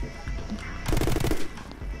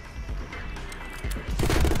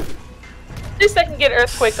 At least I can get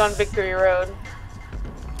Earthquake on Victory Road.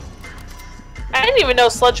 I didn't even know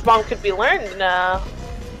Sludge Bomb could be learned in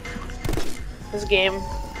this game.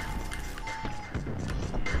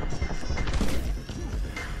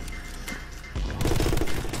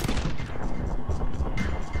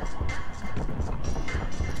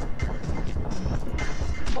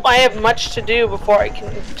 I have much to do before I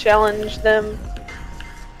can challenge them.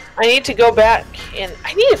 I need to go back and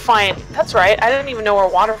I need to find. That's right. I didn't even know where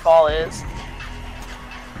Waterfall is.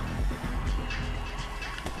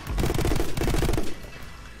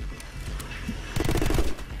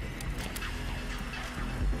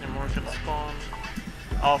 And more can spawn.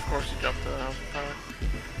 Oh, of course you dropped the fire.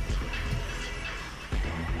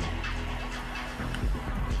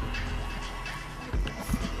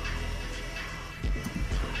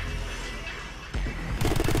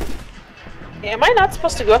 Am I not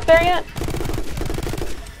supposed to go up there yet?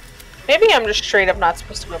 Maybe I'm just straight up not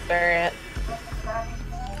supposed to go up there yet.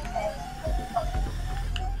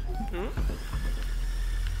 Hmm?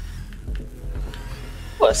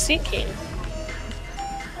 Oh, a Sea King.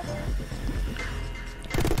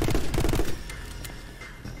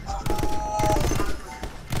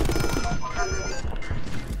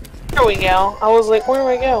 There we go. I was like, where do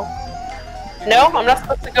I go? No, I'm not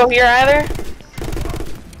supposed to go here either.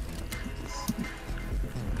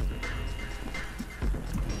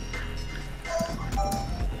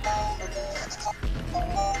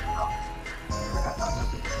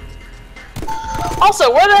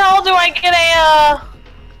 Also, where the hell do I get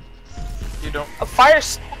You don't. a fire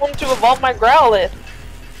stone to evolve my Growlithe?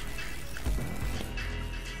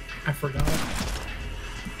 I forgot.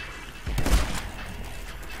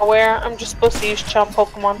 Where I'm just supposed to use Chomp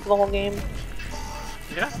Pokemon for the whole game.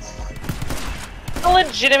 Yeah. I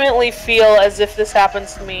legitimately feel as if this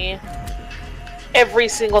happens to me every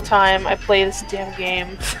single time I play this damn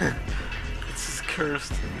game. This is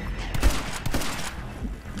cursed.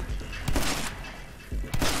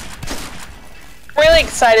 I'm really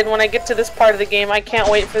excited when I get to this part of the game. I can't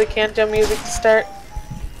wait for the Kanto music to start.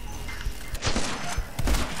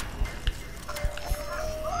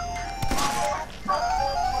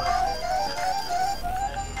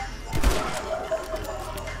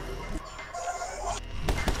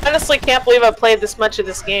 I honestly can't believe I played this much of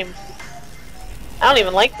this game. I don't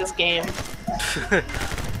even like this game.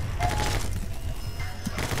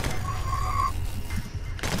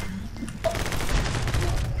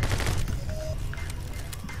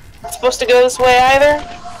 Not supposed to go this way either?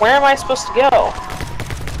 Where am I supposed to go?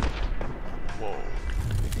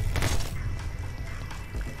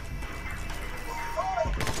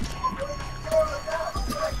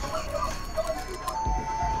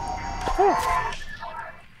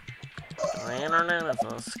 The internet is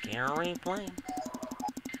a scary place.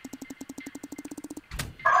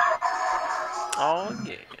 Oh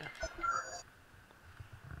yeah.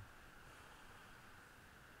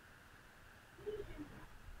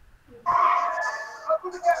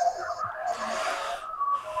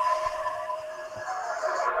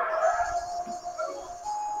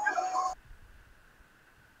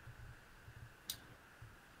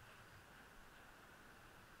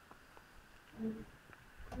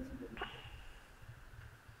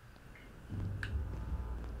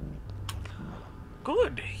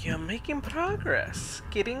 Good, you're making progress.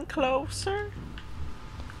 Getting closer.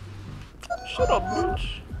 Shut up,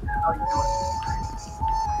 bitch.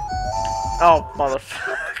 Oh,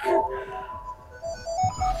 motherfucker.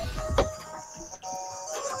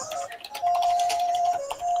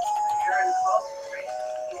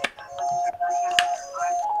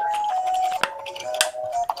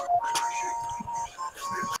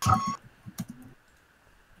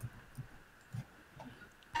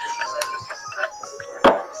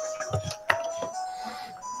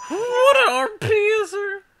 What an RP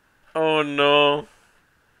user! Oh no.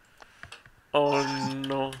 Oh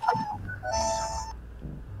no.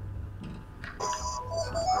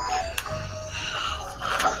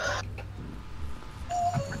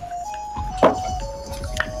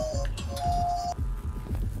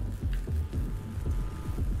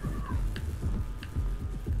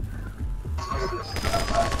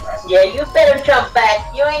 Yeah, you better jump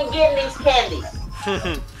back. You ain't getting these candies.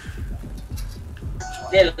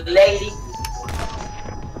 Little lady.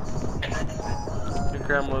 Your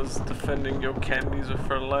grandma's defending your candies with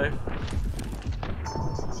her life.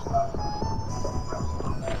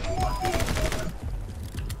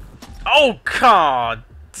 Oh god!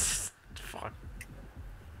 Fuck.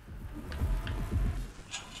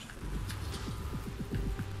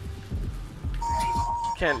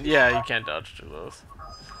 Yeah, you can't dodge through those.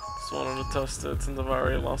 It's one of the tough stats in the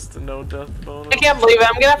very lost to no death bonus. I can't believe it.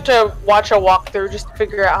 I'm gonna have to watch a walkthrough just to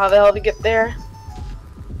figure out how the hell to get there.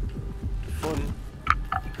 Fun.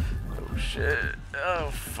 Oh shit.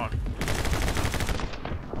 Oh fuck.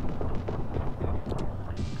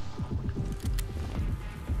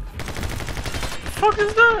 The fuck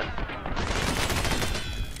is that?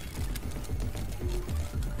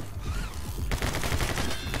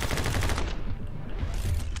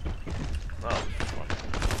 Oh fuck.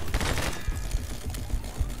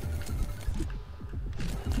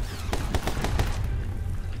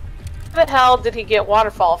 Where the hell did he get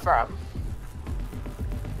waterfall from?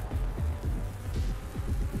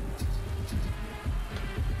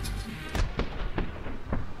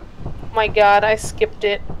 Oh my god, I skipped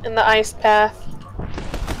it in the ice path.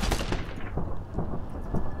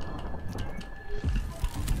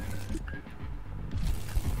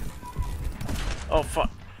 Oh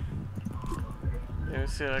fuck. You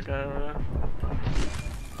see that guy over there?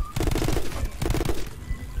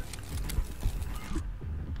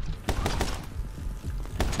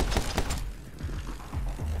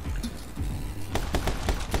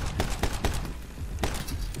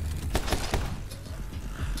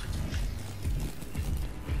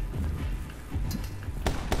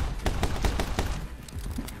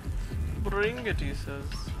 Bring it, he says.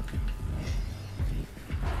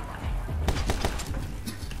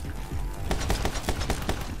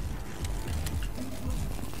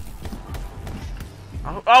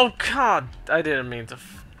 Oh god! I didn't mean to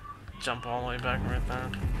jump all the way back right there.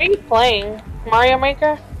 What are you playing? Mario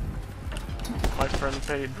Maker? My friend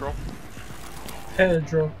Pedro.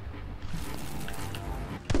 Pedro.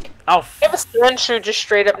 Oh I have a Slench who just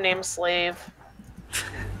straight up named Slave.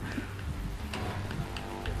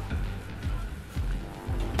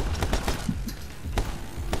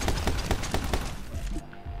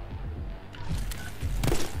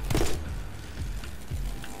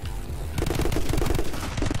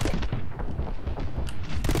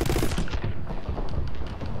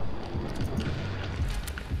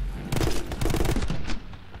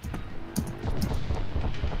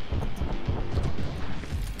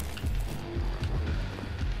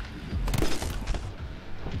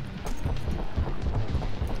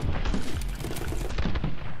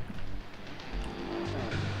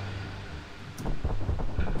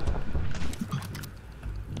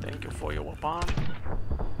 Thank you for your weapon.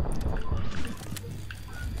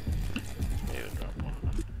 Need to drop one.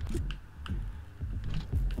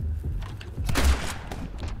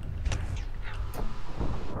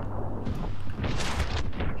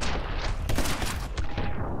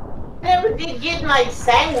 Never did get my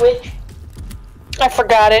sandwich. I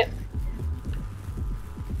forgot it.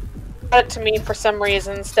 Brought it to me for some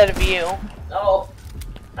reason instead of you. Oh,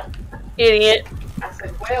 Idiot. I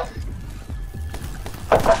said, well,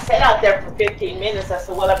 I sat out there for 15 minutes. I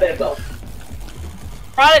said, well, I better go.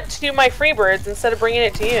 Brought it to my Freebirds instead of bringing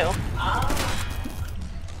it to you.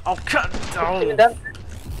 Oh god! Oh. Even done.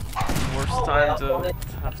 Worst time to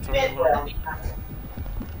have to reload.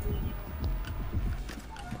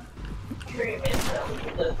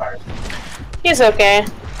 He's okay.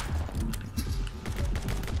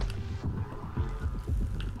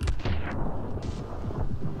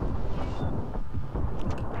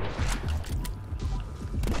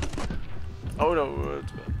 Oh no,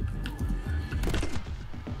 it's bad.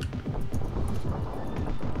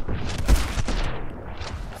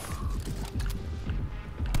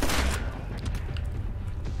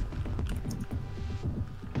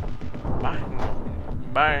 Bye.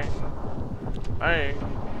 Bye. Bye.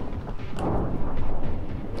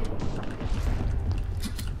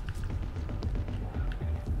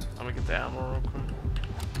 Let me get the ammo real quick.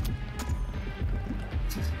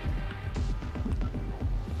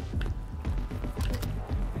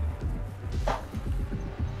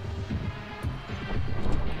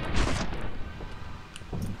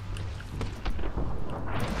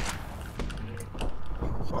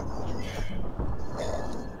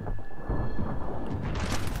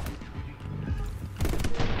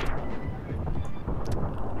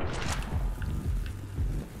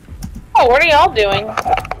 Oh, what are y'all doing?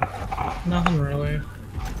 Nothing really.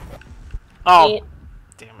 Oh,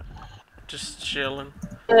 damn it. Just chilling.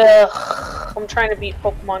 Ugh, I'm trying to beat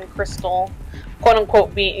Pokemon Crystal. Quote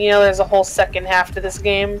unquote beat. You know, there's a whole second half to this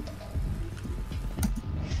game.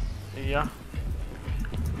 Yeah.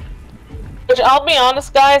 Which, I'll be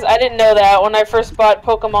honest, guys, I didn't know that when I first bought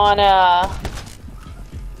Pokemon,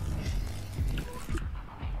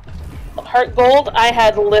 Heart Gold, I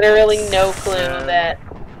had literally no clue that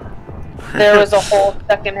there was a whole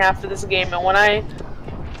second half to this game, and when I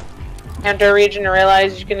entered a region and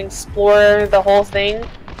realized you can explore the whole thing,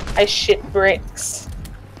 I shit bricks.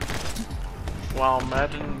 Wow,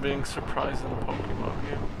 imagine being surprised in a Pokemon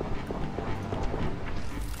game.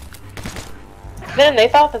 Then they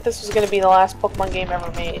thought that this was going to be the last Pokemon game ever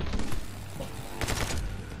made.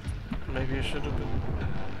 Maybe it should have been.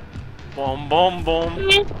 Boom, boom, boom.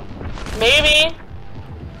 Maybe.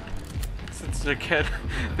 Since they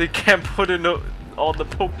can't put in all the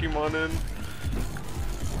Pokemon in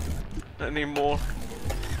anymore.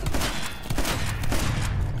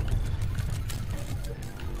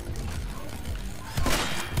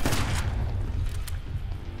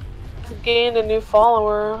 Gained a new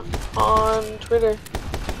follower on Twitter.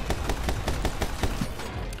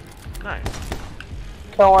 Nice.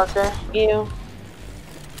 Coworker. You.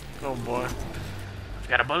 Oh boy. I've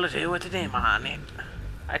got a bullet here with the name on it.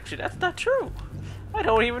 Actually, that's not true. I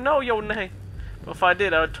don't even know your name. But if I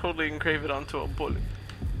did, I would totally engrave it onto a bullet.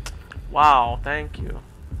 Wow, thank you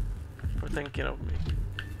for thinking of me.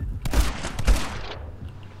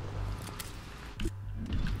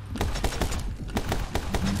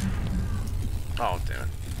 Oh, damn it.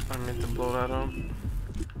 I meant to blow that up.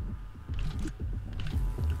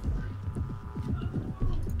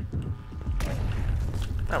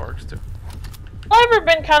 That works too. I've ever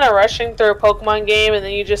been kind of rushing through a Pokemon game and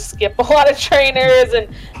then you just skip a lot of trainers and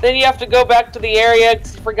then you have to go back to the area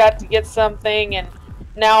because you forgot to get something and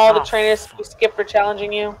now all the trainers you skipped are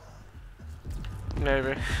challenging you?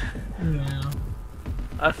 Maybe. Yeah.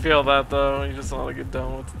 I feel that though, you just want to get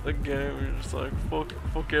done with the game, you're just like,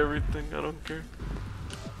 fuck everything, I don't care.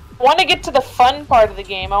 I want to get to the fun part of the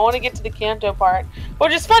game, I want to get to the Kanto part.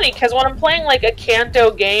 Which is funny, because when I'm playing like a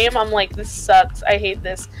Kanto game, I'm like, this sucks, I hate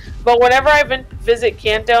this. But whenever I visit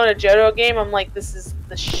Kanto in a Johto game, I'm like, this is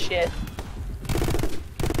the shit.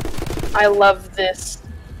 I love this.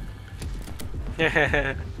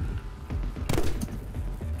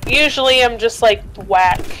 Usually I'm just like,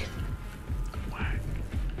 whack.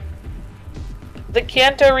 The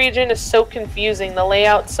Kanto region is so confusing. The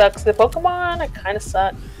layout sucks. The Pokemon, it kind of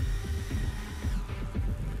suck.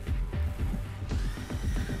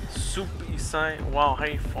 Super Isai. Wow,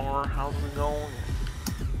 hey Far, how's it going?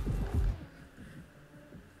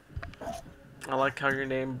 I like how your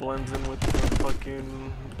name blends in with the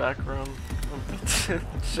fucking background of the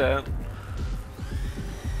chat.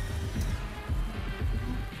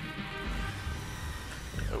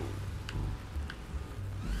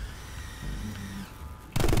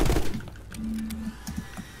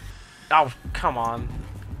 Oh, come on.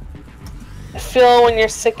 I feel when you're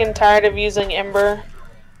sick and tired of using Ember,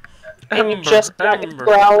 and you just want to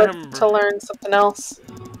growl it to learn something else.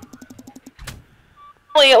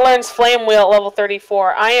 It learns Flame Wheel at level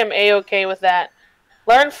 34. I am A-okay with that.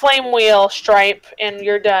 Learn Flame Wheel, Stripe, and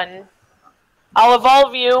you're done. I'll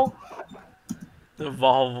evolve you.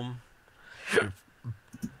 Evolve them.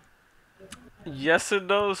 Yes, it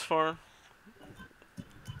does, Far.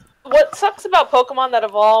 What sucks about Pokemon that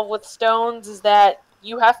evolve with stones is that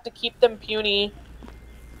you have to keep them puny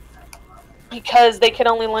because they can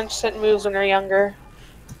only learn certain moves when they're younger.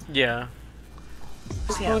 Yeah.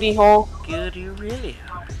 Booty hole. Good you really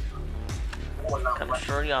are. I'm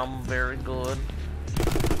sure I'm very good.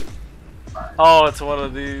 Oh, it's one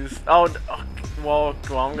of these. Oh, well,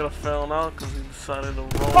 I'm gonna fail now because he decided to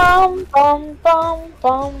roll. Bum bum bum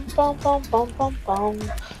bum bum bum bum bum bum.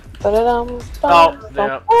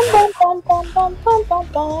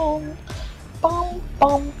 Oh,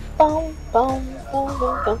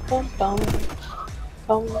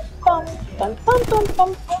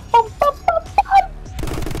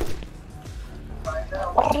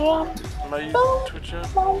 yeah. Am I using Twitch yet?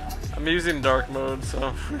 I'm using dark mode,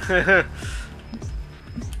 so.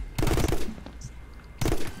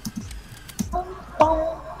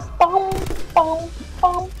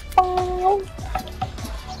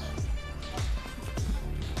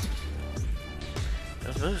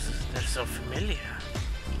 Those moves, they're so familiar.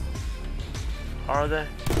 Are they?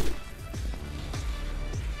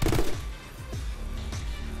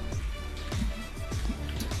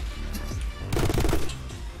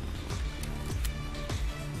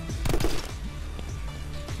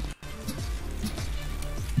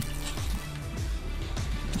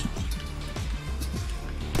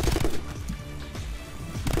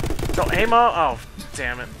 Go aim out? Oh,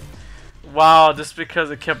 damn it. Wow, just because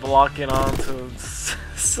it kept locking on to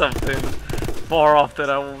something far off that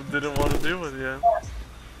I didn't want to deal with yet.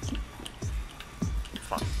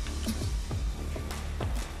 Fuck.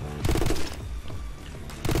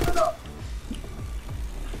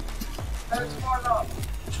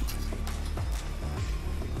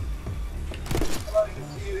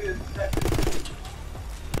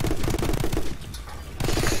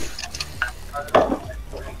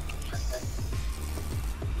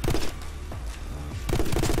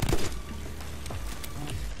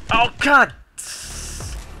 Oh god!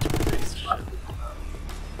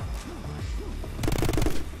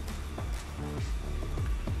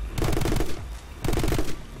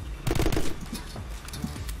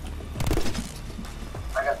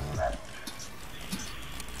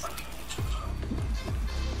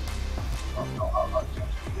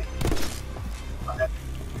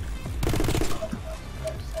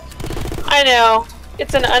 I know.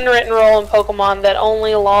 It's an unwritten rule in Pokemon that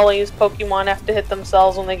only lollies Pokemon have to hit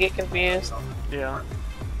themselves when they get confused. Yeah.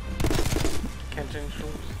 Can't change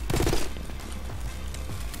rules.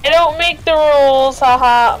 I don't make the rules,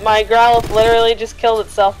 haha. My Growlithe literally just killed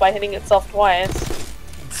itself by hitting itself twice.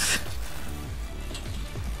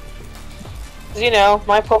 You know,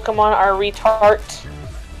 my Pokemon are retard.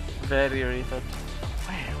 Very retard.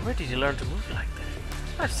 Where did you learn to move like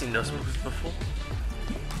that? I've seen those moves before.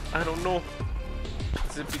 I don't know.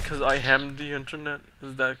 Is it because I hammed the internet?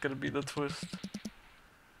 Is that gonna be the twist?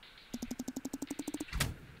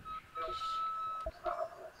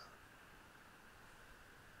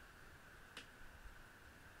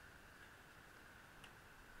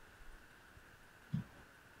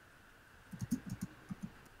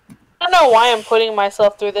 I don't know why I'm putting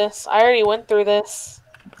myself through this. I already went through this.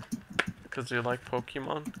 Because you like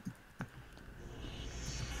Pokemon?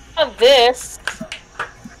 Not this.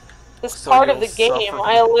 This So part of the you'll game. suffer.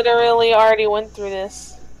 I literally already went through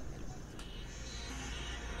this.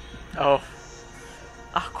 Oh.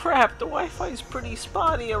 Oh crap, the Wi-Fi is pretty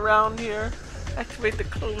spotty around here. Activate the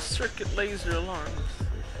closed circuit laser alarms.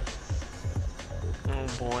 Oh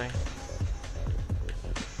boy.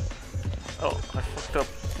 Oh, I fucked up.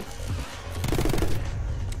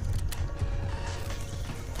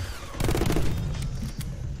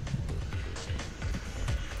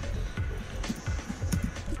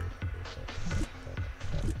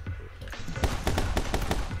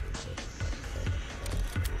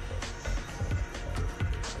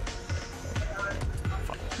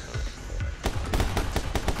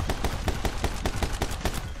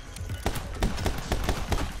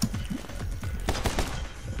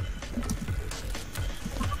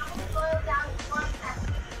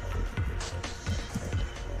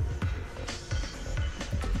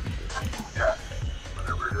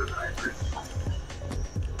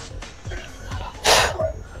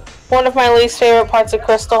 One of my least favorite parts of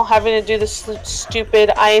Crystal, having to do this stupid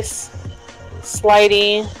ice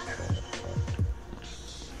slidey.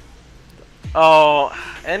 Oh,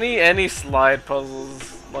 any slide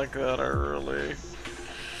puzzles like that are really,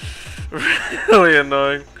 really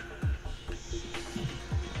annoying.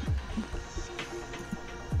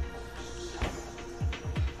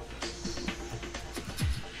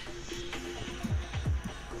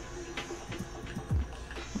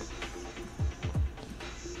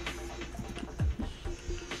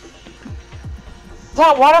 Is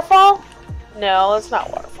that waterfall? No, it's not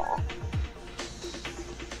waterfall.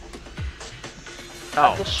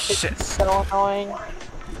 Oh This shit! shit's so annoying.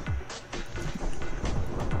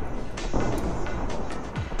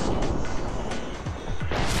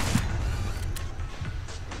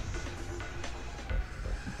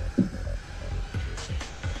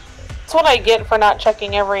 That's what I get for not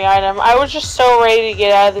checking every item. I was just so ready to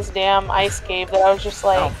get out of this damn ice cave that I was just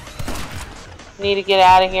like, need to get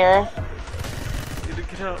out of here. Need to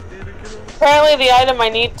get out. Apparently the item I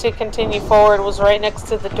need to continue forward was right next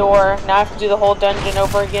to the door. Now I have to do the whole dungeon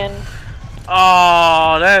over again.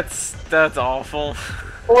 Oh, that's awful.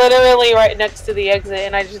 Literally right next to the exit,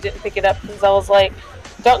 and I just didn't pick it up because I was like,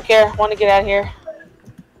 don't care, want to get out of here.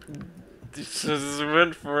 Just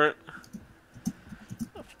went for it.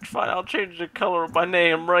 Fine, I'll change the color of my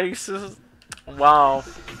name, racist. Wow.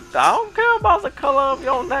 I don't care about the color of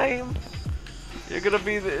your name. You're gonna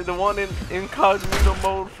be the one in incognito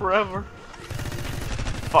mode forever.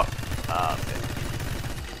 Fuck. Ah, man.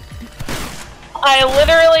 I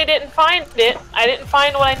literally didn't find it. I didn't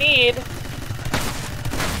find what I need.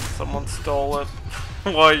 Someone stole it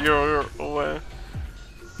while you're away.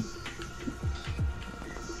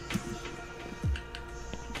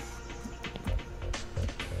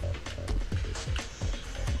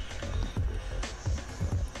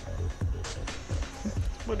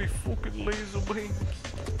 Many fucking laser beams.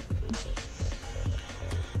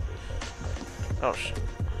 Oh shit.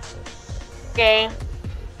 Okay.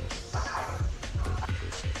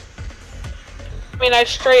 I mean, I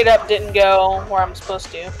straight up didn't go where I'm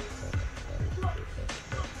supposed to.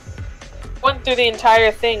 Went through the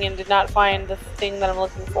entire thing and did not find the thing that I'm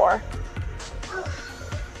looking for.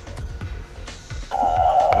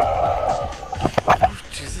 Oh,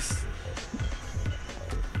 Jesus.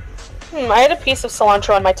 I had a piece of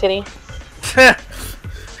cilantro on my titty.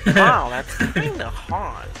 Wow, that's kinda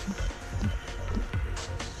hot.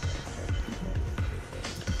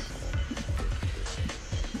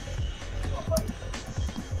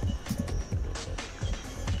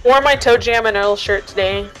 Wore my Toe Jam and Earl shirt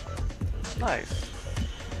today. Nice.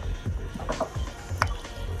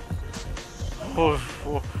 Oh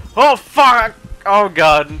fuck! Oh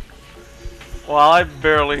god. Well, I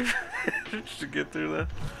barely managed to get through that.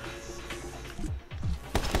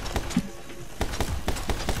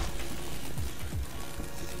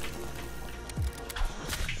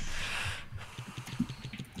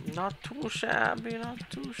 Not too shabby, not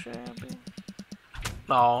too shabby.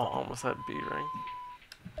 No, almost had B ring.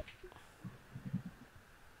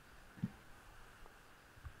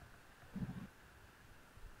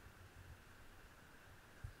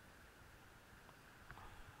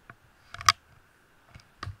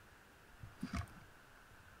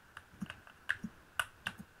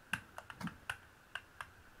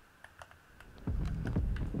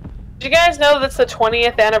 Did you guys know that's the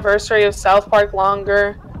 20th anniversary of South Park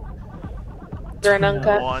longer? During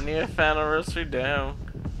Uncut? 20th anniversary down.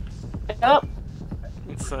 Yep.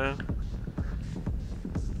 So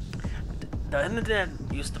the internet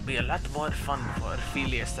used to be a lot more fun for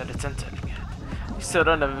Ophelia started entering it. He used to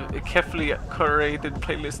run a carefully curated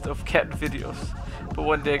playlist of cat videos, but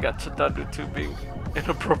one day I got shut down due to being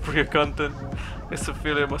inappropriate content. Guess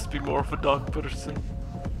Ophelia must be more of a dog person.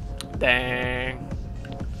 Dang.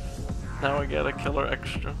 Now I got a killer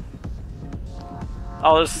extra.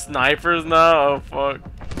 Oh, there's snipers now? Oh fuck.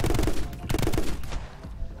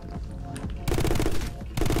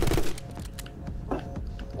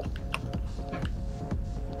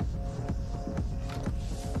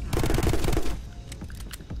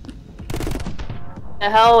 The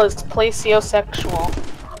hell is plasiosexual?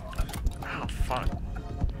 Oh fuck.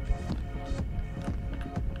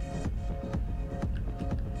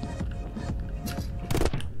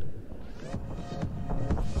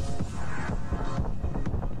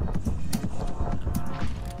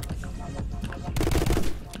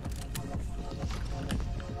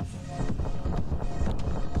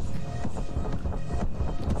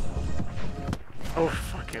 Oh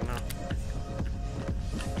fucking no.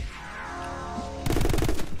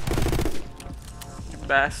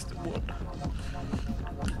 Bastard.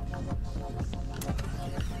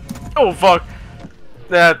 Oh fuck!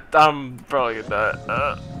 That I'm probably gonna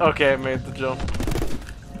die. Okay, I made the jump.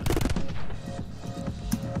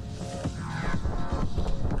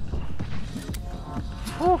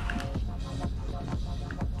 Whew.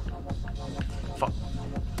 Fuck.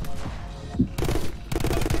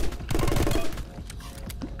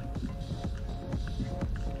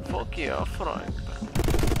 Fuck yeah, frying.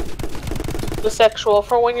 The sexual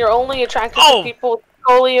for when you're only attracted Oh! to people with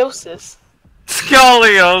scoliosis.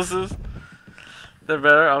 Scoliosis! They're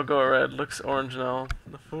better? I'll go red. Looks orange now.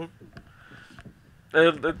 The fuck?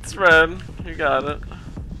 It's red. You got it.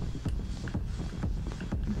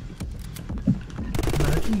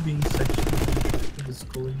 Imagine being sexually attracted to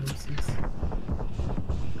scoliosis.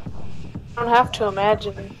 I don't have to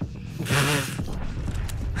imagine.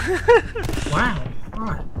 Wow.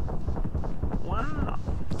 Hot. Wow.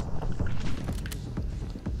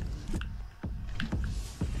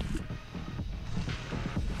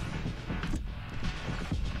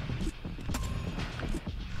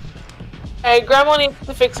 Hey, Grandma needs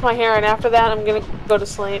to fix my hair, and after that, I'm gonna go to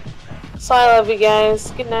sleep. So I love you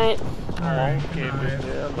guys. Good night. Alright. Okay, Alright.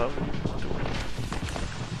 yeah, I love it.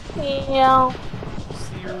 Yeah.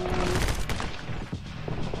 See you.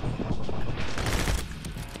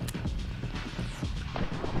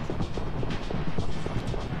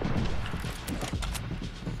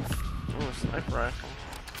 Oh, sniper rifle.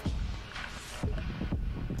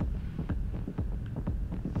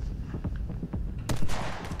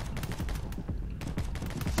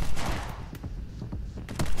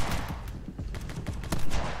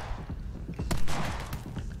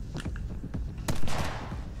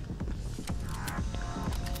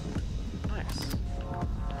 Nice.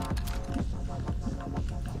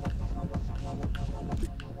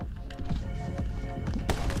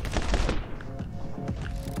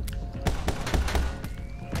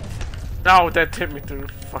 No, that hit me through the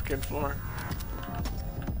fucking floor.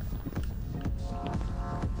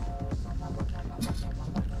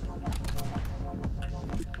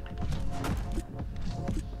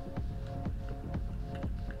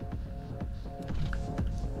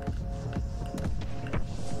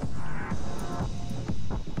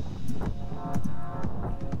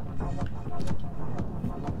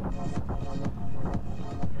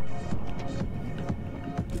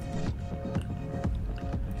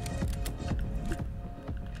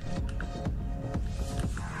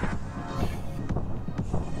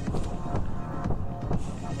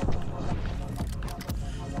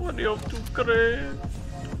 you up to, Chris?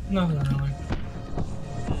 Nothing really.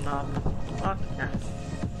 Nothing. Okay.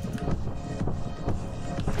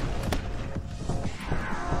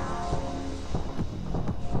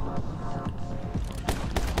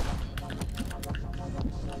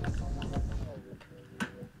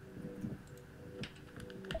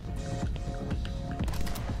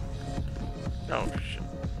 Oh shit.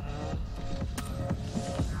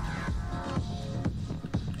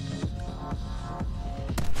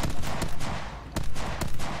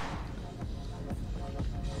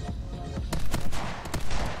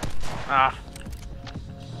 Ah.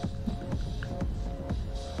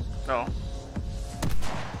 No.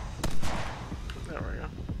 There we go.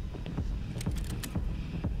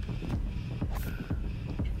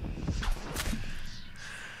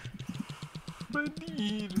 My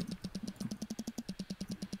need.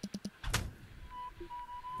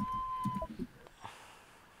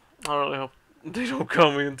 I really hope they don't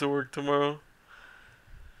call me into work tomorrow.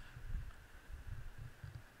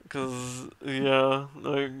 Cause yeah,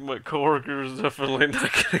 like my coworker is definitely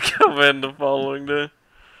not gonna come in the following day.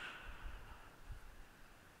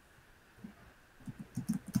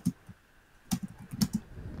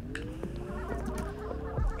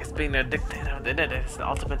 It's being a dictator of the internet is the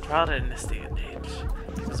ultimate trial in this day and age.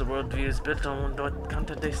 Because the worldview is built on what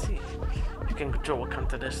content they see. You can control what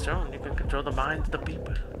content is shown. You can control the minds of the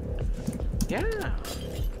people. Yeah.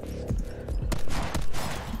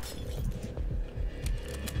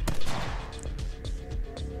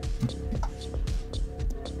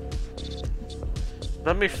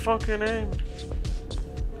 Let me fucking aim.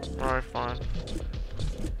 Alright, fine.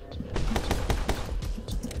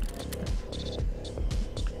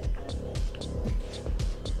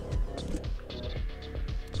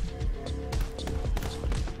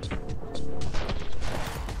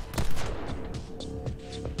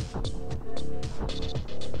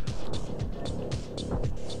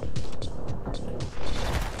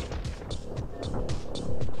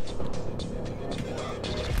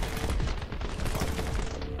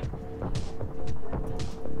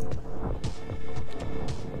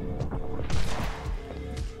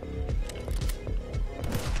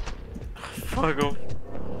 Fuck him.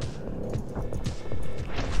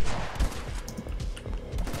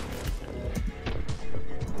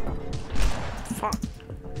 Fuck.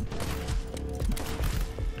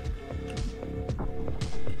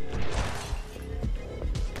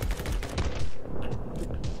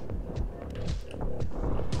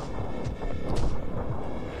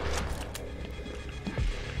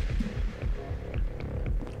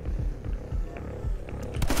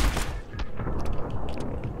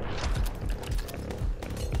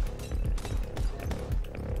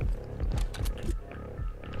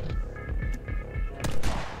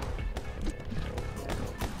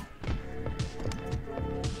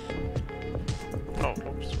 Oh,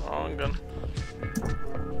 whoops, wrong gun.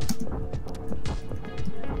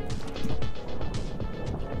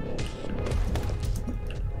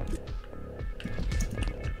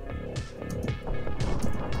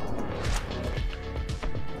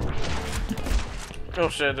 Oh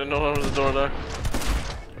shit, I didn't know there was a door there.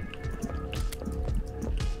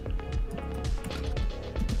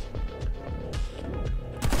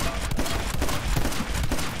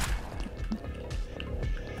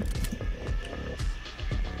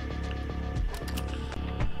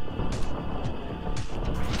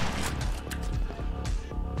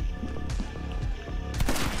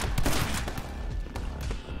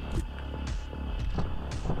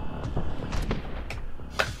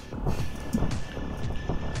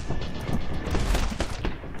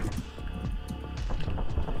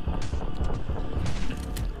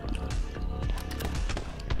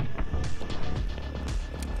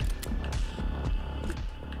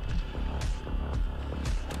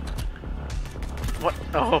 What?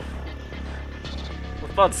 Oh. I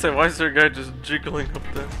was about to say, why is there a guy just jiggling up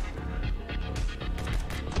there?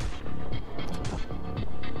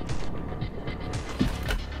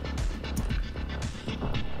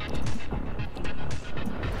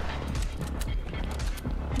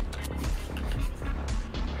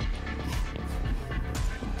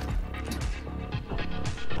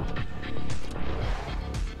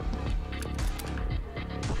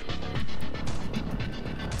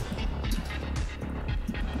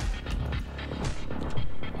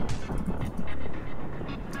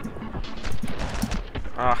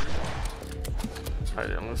 Ah.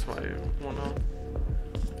 I missed my one up.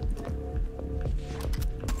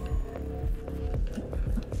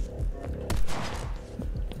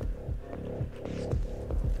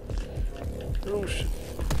 Oh shit.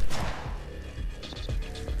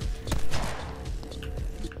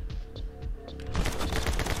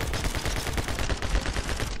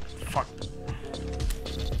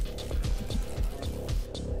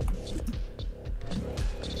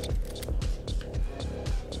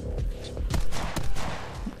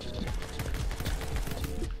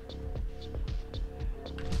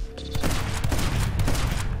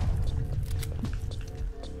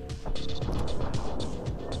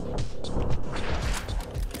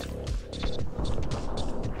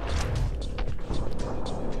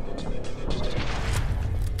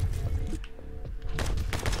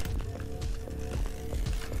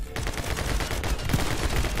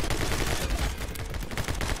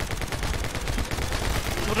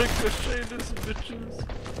 Ricocheted, bitches.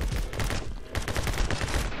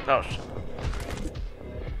 Oh shit.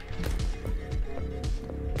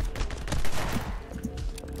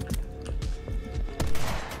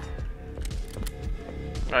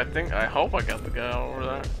 I hope I got the guy over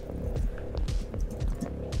there.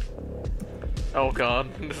 Oh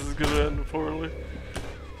god, this is gonna end poorly.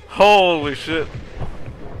 Holy shit.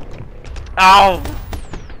 Ow!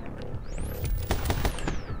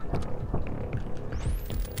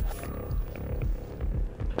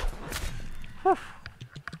 Whew.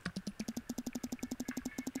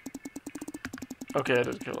 Okay, I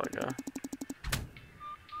did kill that guy.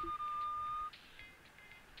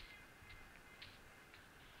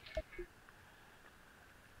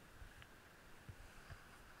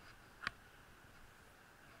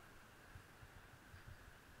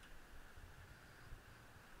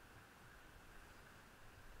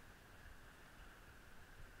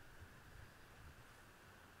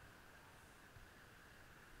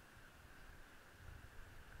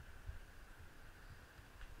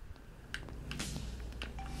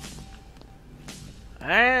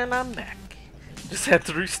 And I'm back. Just had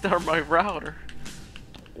to restart my router.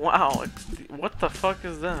 Wow, what the fuck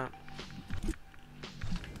is that?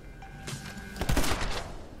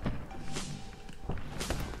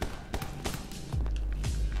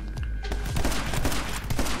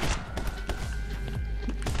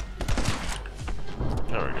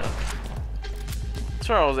 There we go. That's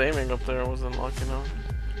where I was aiming up there, I wasn't lucky enough.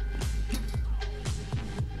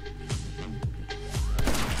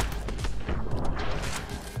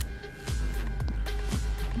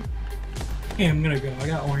 Okay, I'm gonna go. I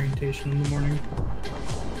got orientation in the morning.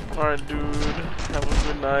 Alright, dude. Have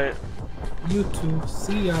a good night. You too.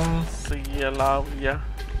 See ya. See ya, love ya.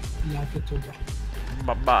 Love you too.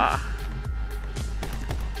 Bye bye.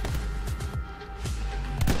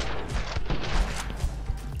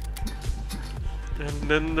 And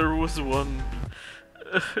then there was one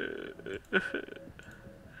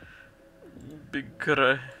big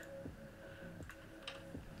cry.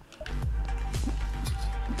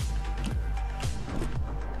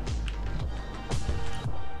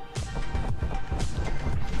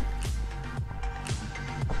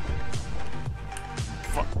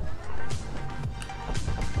 Fuck.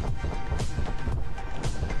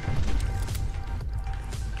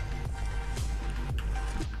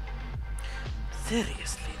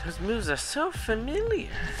 Seriously, those moves are so familiar.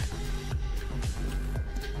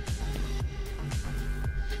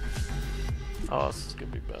 Oh, this is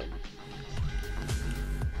gonna be bad.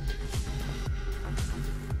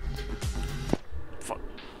 Fuck.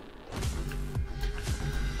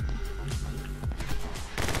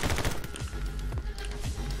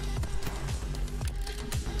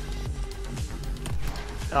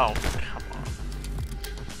 Oh, come on.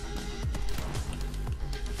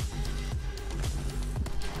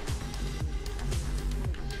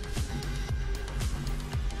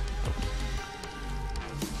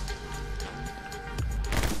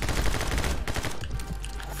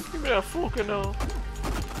 Give me a fucking hell.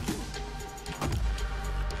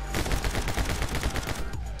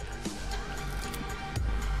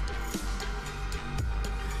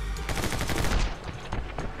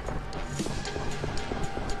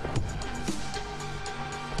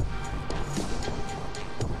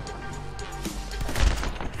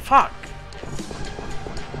 Fuck.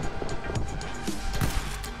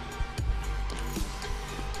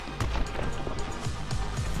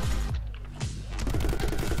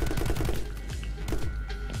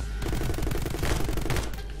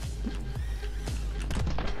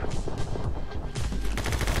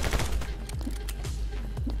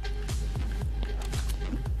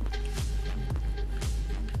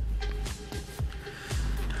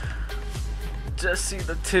 Jesse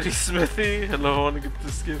the Titty Smithy. Hello, I want to get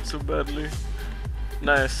this game so badly.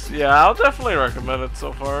 Nice. Yeah, I'll definitely recommend it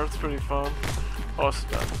so far. It's pretty fun. Oh, it's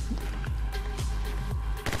done.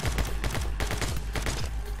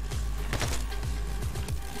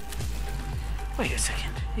 Wait a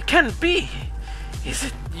second. It can't be. Is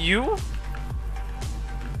it you?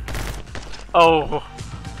 Oh.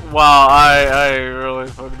 Wow, I really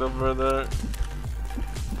fucked up for that.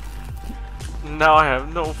 Now I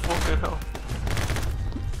have no fucking health.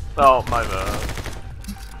 Oh, my bad.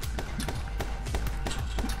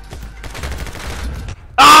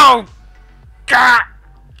 Oh! God!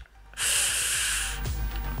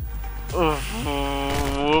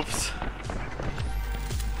 Whoops.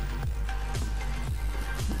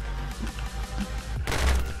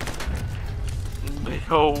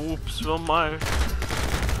 Oh, whoops on my...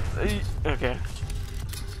 Okay.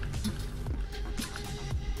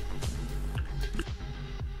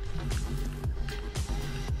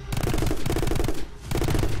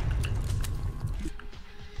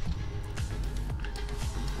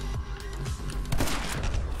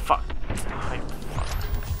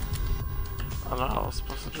 don't know how I was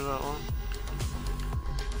supposed to do that one.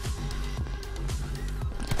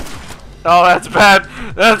 Oh, that's bad.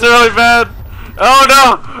 That's really bad. Oh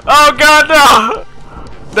no! Oh god, no!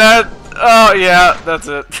 That. Oh yeah, that's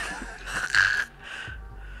it.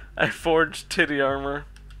 I forged titty armor.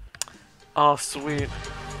 Oh, sweet.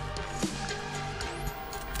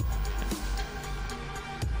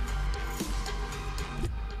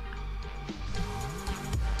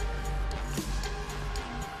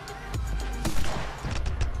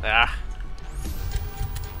 Ah.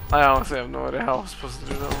 I honestly have no idea how I was supposed to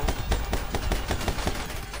do that one.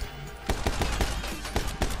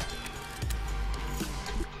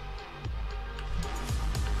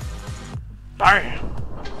 Bam!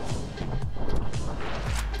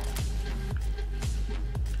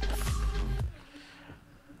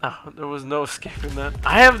 Oh, there was no escaping that.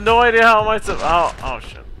 I have no idea how I might. Oh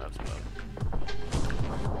shit, that's bad.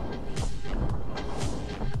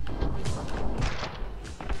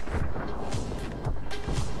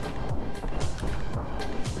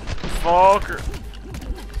 Fucker.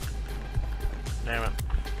 Damn it.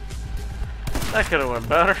 That could have went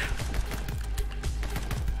better.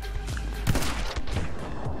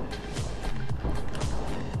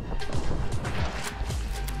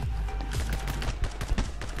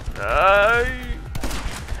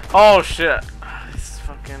 Oh shit. This is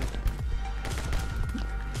fucking.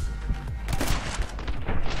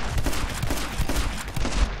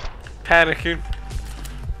 Panicking.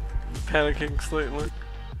 Panicking slightly.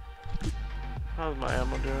 How's my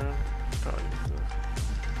ammo doing? Probably use this.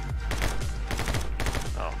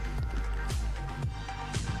 Oh.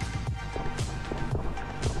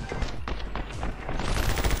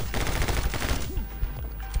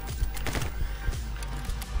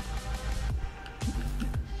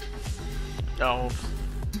 Oh.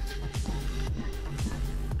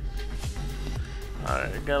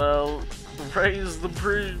 Alright, gotta raise the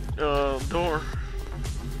door.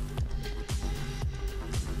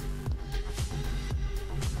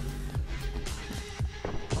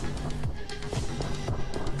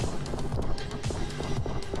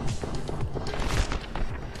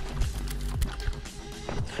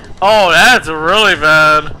 Oh, that's really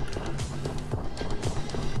bad.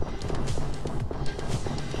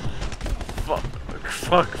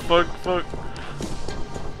 Fuck. Fuck.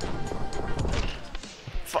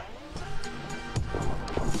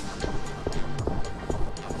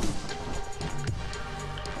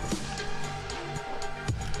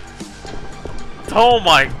 Oh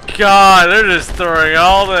my god, they're just throwing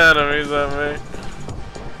all the enemies at me.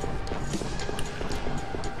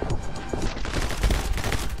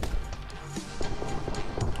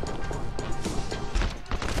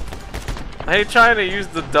 I hate trying to use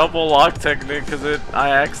the double lock technique because I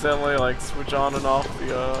accidentally like switch on and off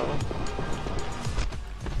the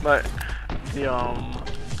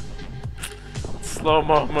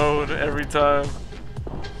slow-mo mode every time.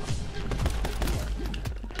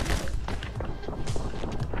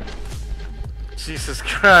 Jesus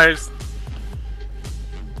Christ.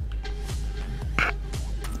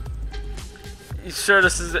 You sure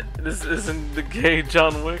this isn't the gay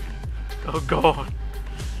John Wick? Oh god.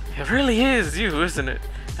 It really is you, isn't it?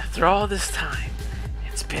 After all this time,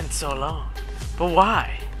 it's been so long. But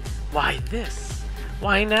why? Why this?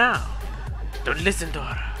 Why now? Don't listen to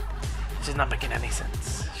her. She's not making any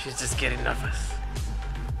sense. She's just getting nervous.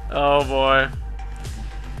 Oh boy.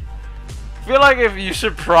 I feel like if you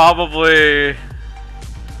should probably...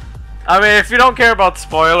 I mean, if you don't care about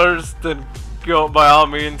spoilers, then go by all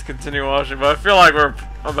means continue watching. But I feel like we're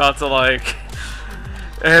about to like...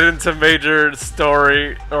 head into major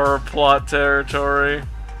story or plot territory.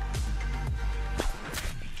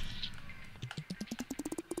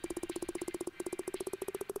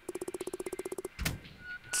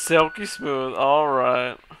 Silky smooth,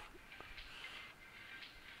 alright.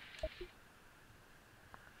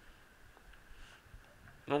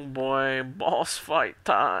 Oh boy, boss fight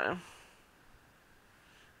time.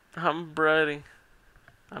 I'm ready.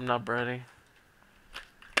 I'm not ready.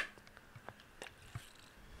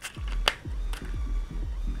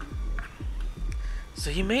 So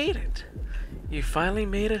you made it. You finally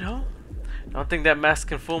made it home. Don't think that mask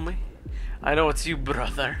can fool me. I know it's you,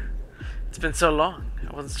 brother. It's been so long.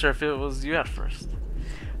 I wasn't sure if it was you at first.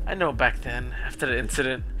 I know back then, after the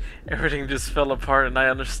incident, everything just fell apart and I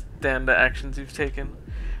understand the actions you've taken.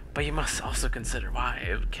 But you must also consider why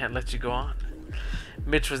it can't let you go on.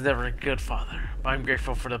 Mitch was never a good father, but I'm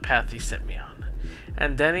grateful for the path he set me on.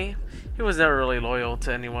 And Denny, he was never really loyal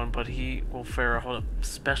to anyone, but he will hold a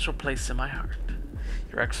special place in my heart.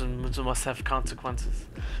 Your actions must have consequences.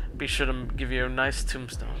 Be sure to give you a nice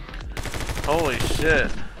tombstone. Holy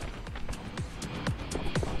shit.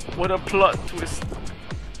 What a plot twist.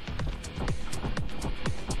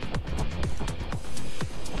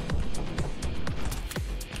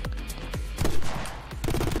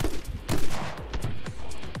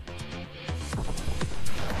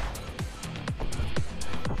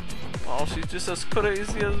 Oh, she's just as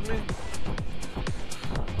crazy as me.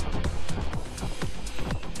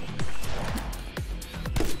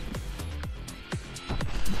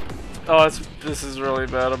 Oh, this is really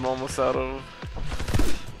bad. I'm almost out of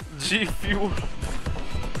G fuel.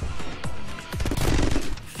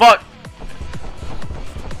 Fuck.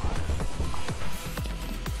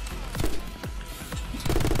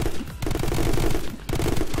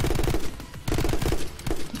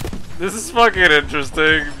 This is fucking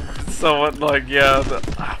interesting. Somewhat like, yeah.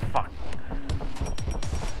 Fuck.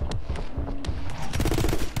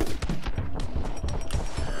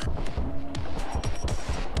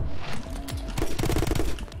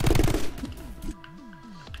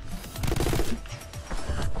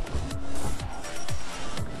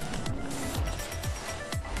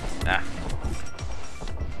 Ah.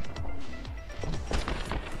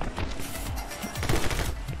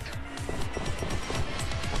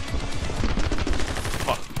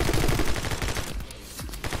 Fuck.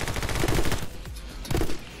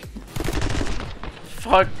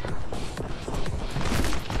 Fuck.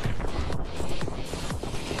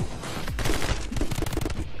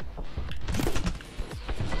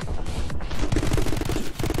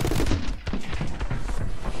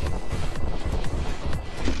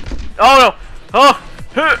 Oh no! Oh!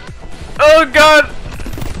 Oh god!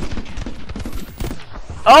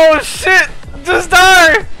 Oh shit! Just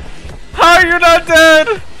die! How are you not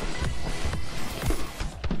dead?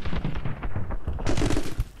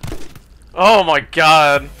 Oh my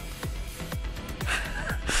god!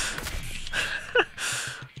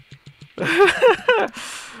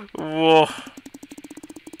 Whoa!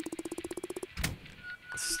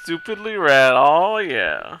 Stupidly red. Oh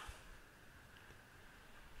yeah.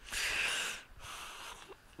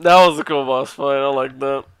 That was a cool boss fight. I like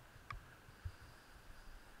that.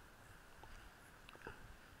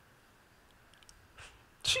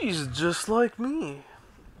 She's just like me.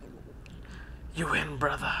 You win,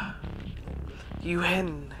 brother. You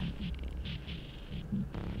win.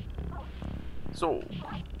 So,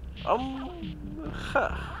 I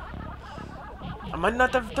might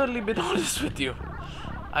not have totally been honest with you.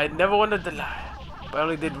 I never wanted to lie. But I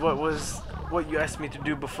only did what you asked me to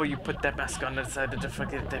do before you put that mask on and decided to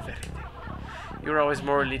forget everything. You were always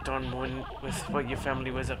morally torn with what your family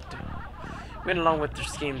was up to. Went along with their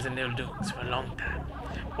schemes and ill doings for a long time.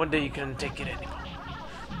 One day you couldn't take it anymore.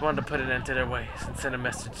 You wanted to put an end to their ways and send a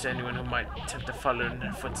message to anyone who might attempt to follow in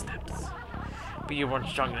their footsteps. But you weren't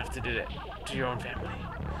strong enough to do that to your own family.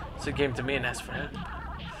 So you came to me and asked for help.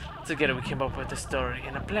 Together we came up with a story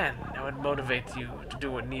and a plan that would motivate you to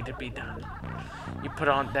do what needed to be done. You put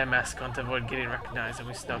on that mask on to avoid getting recognized, and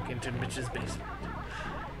we snuck into Mitch's basement.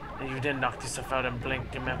 And you then knocked yourself out and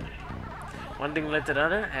blinked your memory. One thing led to the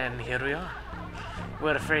other, and here we are. We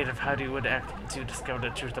were afraid of how you would act until you discovered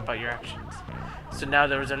the truth about your actions. So now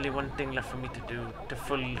there is only one thing left for me to do to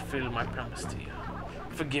fulfill my promise to you.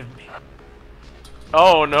 Forgive me.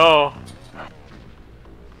 Oh no.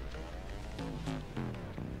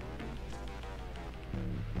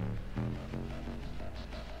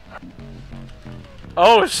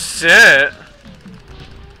 Oh shit!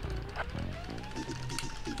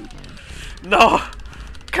 No!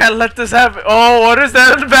 Can't let this happen! Oh, what is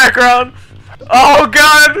that in the background? Oh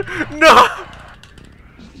god! No!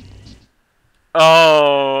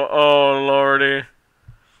 Oh lordy.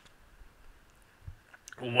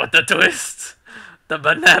 What a twist! The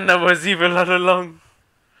banana was evil all along.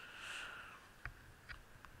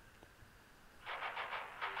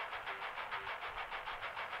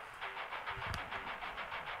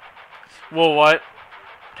 Whoa, what?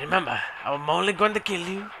 Remember, I'm only going to kill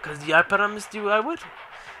you because I promised you I would.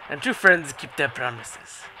 And true friends keep their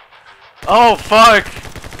promises. Oh, fuck!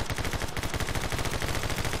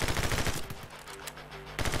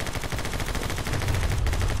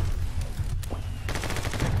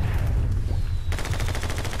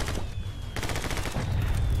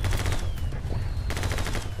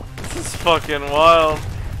 This is fucking wild.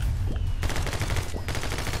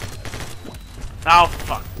 Oh,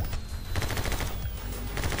 fuck.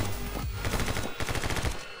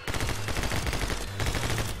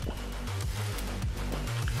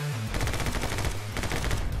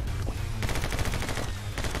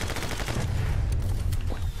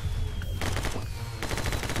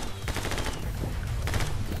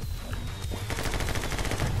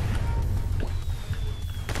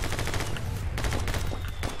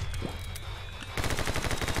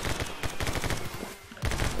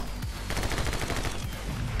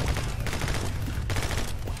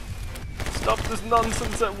 Stop this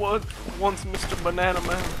nonsense at once, Mr. Banana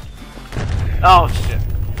Man. Oh shit.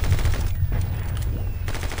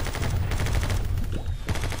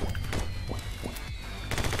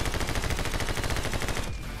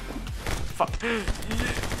 Fuck.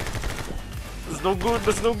 That's no good,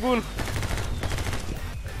 that's no good.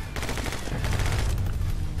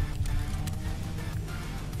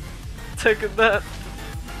 Taking that.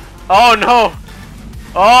 Oh no!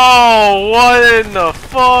 Oh, what in the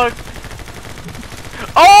fuck?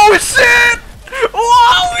 Oh shit!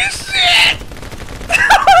 Oh shit!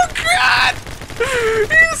 Oh god!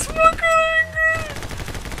 He's fucking angry!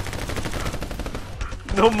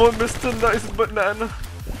 No more Mr. Nice Banana.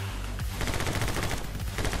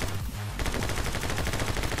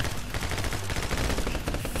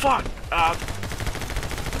 Fuck!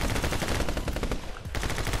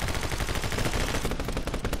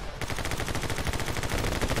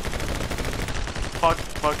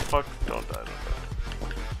 Fuck, don't die,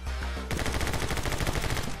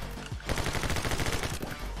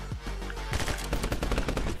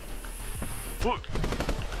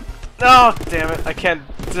 No, damn it, I can't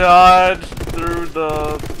dodge through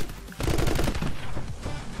the...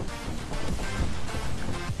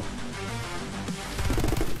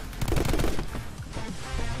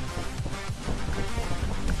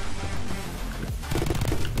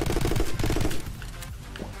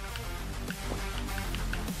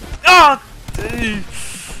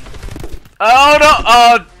 Oh no!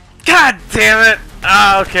 Oh, god damn it!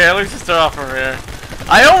 Ah, okay, at least start off from here.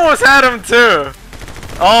 I almost had him too!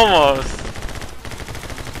 Almost.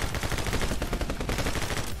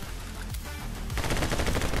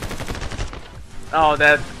 Oh,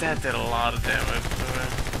 that did a lot of damage to me.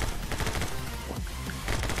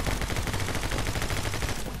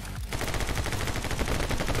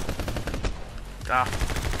 Ah.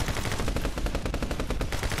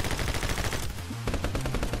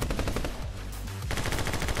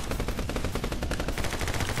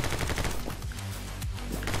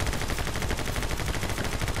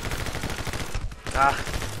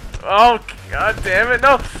 Oh, god damn it,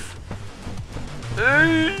 no!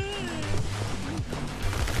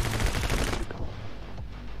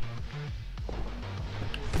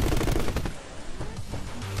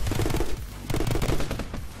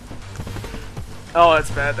 Oh,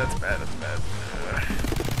 that's bad, that's bad, that's bad.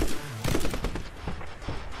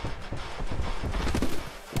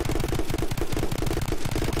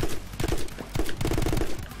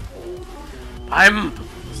 I'm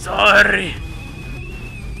sorry.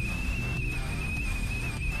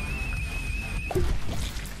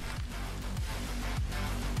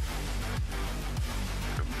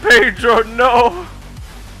 Pedro, no!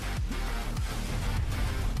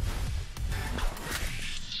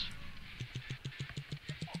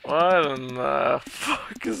 What in the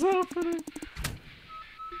fuck is happening?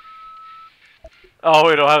 Oh,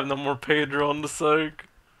 we don't have no more Pedro on the side.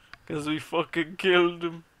 Cause we fucking killed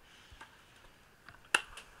him.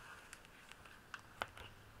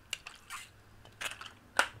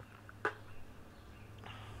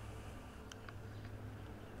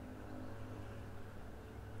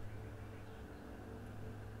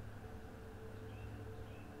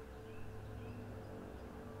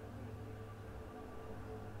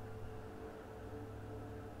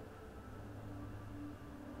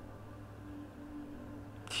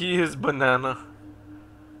 He is banana.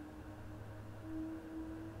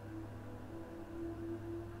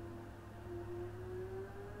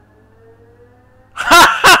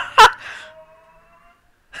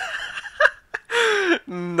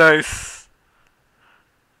 Nice.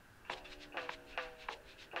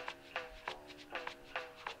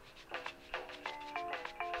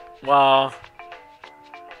 Wow.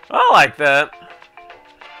 I like that.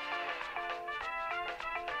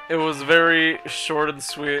 It was very short and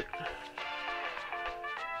sweet.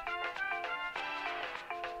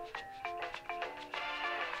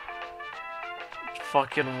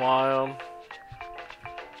 Fucking wild.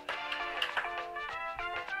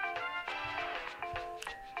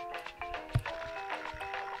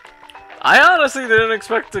 I honestly didn't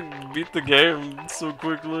expect to beat the game so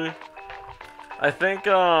quickly. I think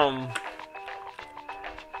I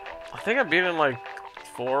beat it in like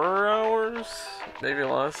 4 hours, maybe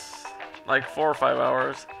less, like 4 or 5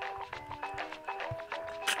 hours.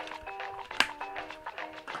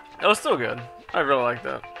 It was still good. I really like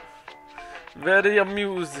that. Very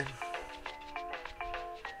amusing.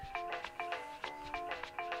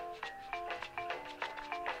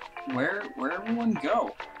 Where everyone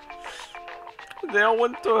go? They all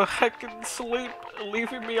went to heck and sleep,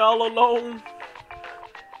 leaving me all alone.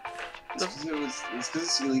 It's because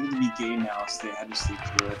it's illegal to be gay now, so they had to sleep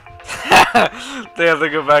through it. They have to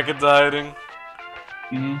go back into hiding.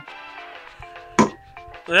 Mm-hmm.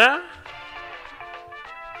 Yeah.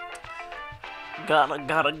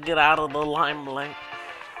 Gotta get out of the limelight.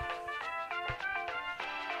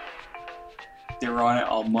 They were on it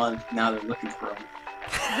all month. Now they're looking for them.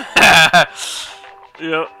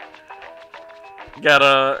 Yep.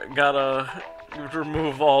 Gotta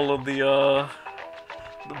remove all of the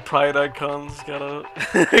pride icons.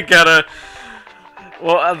 Gotta.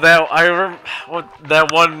 Well, that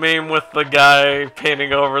one meme with the guy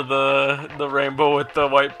painting over the rainbow with the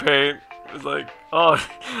white paint. It's like, oh,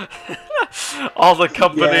 all the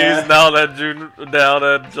companies now that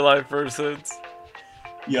July 1st hits.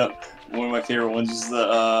 Yep. One of my favorite ones is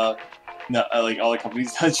the like all the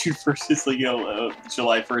companies that June 1st is like, you know,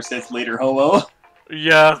 July 1st hits later homo.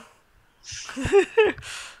 Yeah.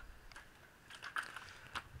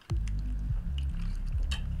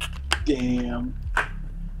 Damn.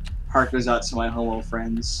 Heart goes out to my homo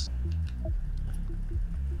friends.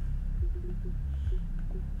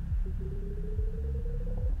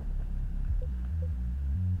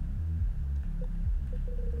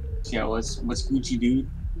 Yeah, what's Gucci, dude?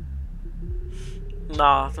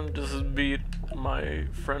 Nah, I'm just beat my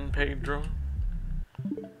friend Pedro.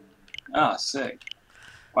 Ah, sick.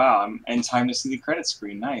 Wow, I'm in time to see the credit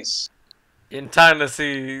screen. Nice. In time to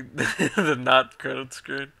see the not credit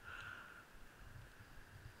screen.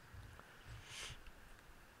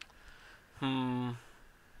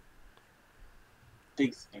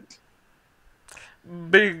 Big thing.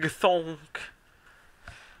 Big thonk.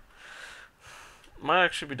 Might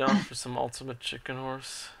actually be down for some ultimate chicken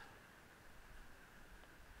horse.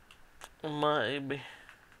 Maybe.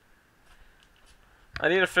 I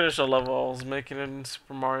need to finish a level I was making it in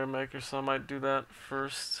Super Mario Maker, so I might do that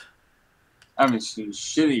first. I'm just doing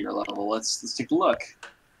shit at your level. Let's take a look.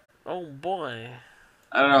 Oh boy.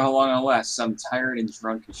 I don't know how long I'll last. I'm tired and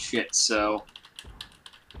drunk as shit, so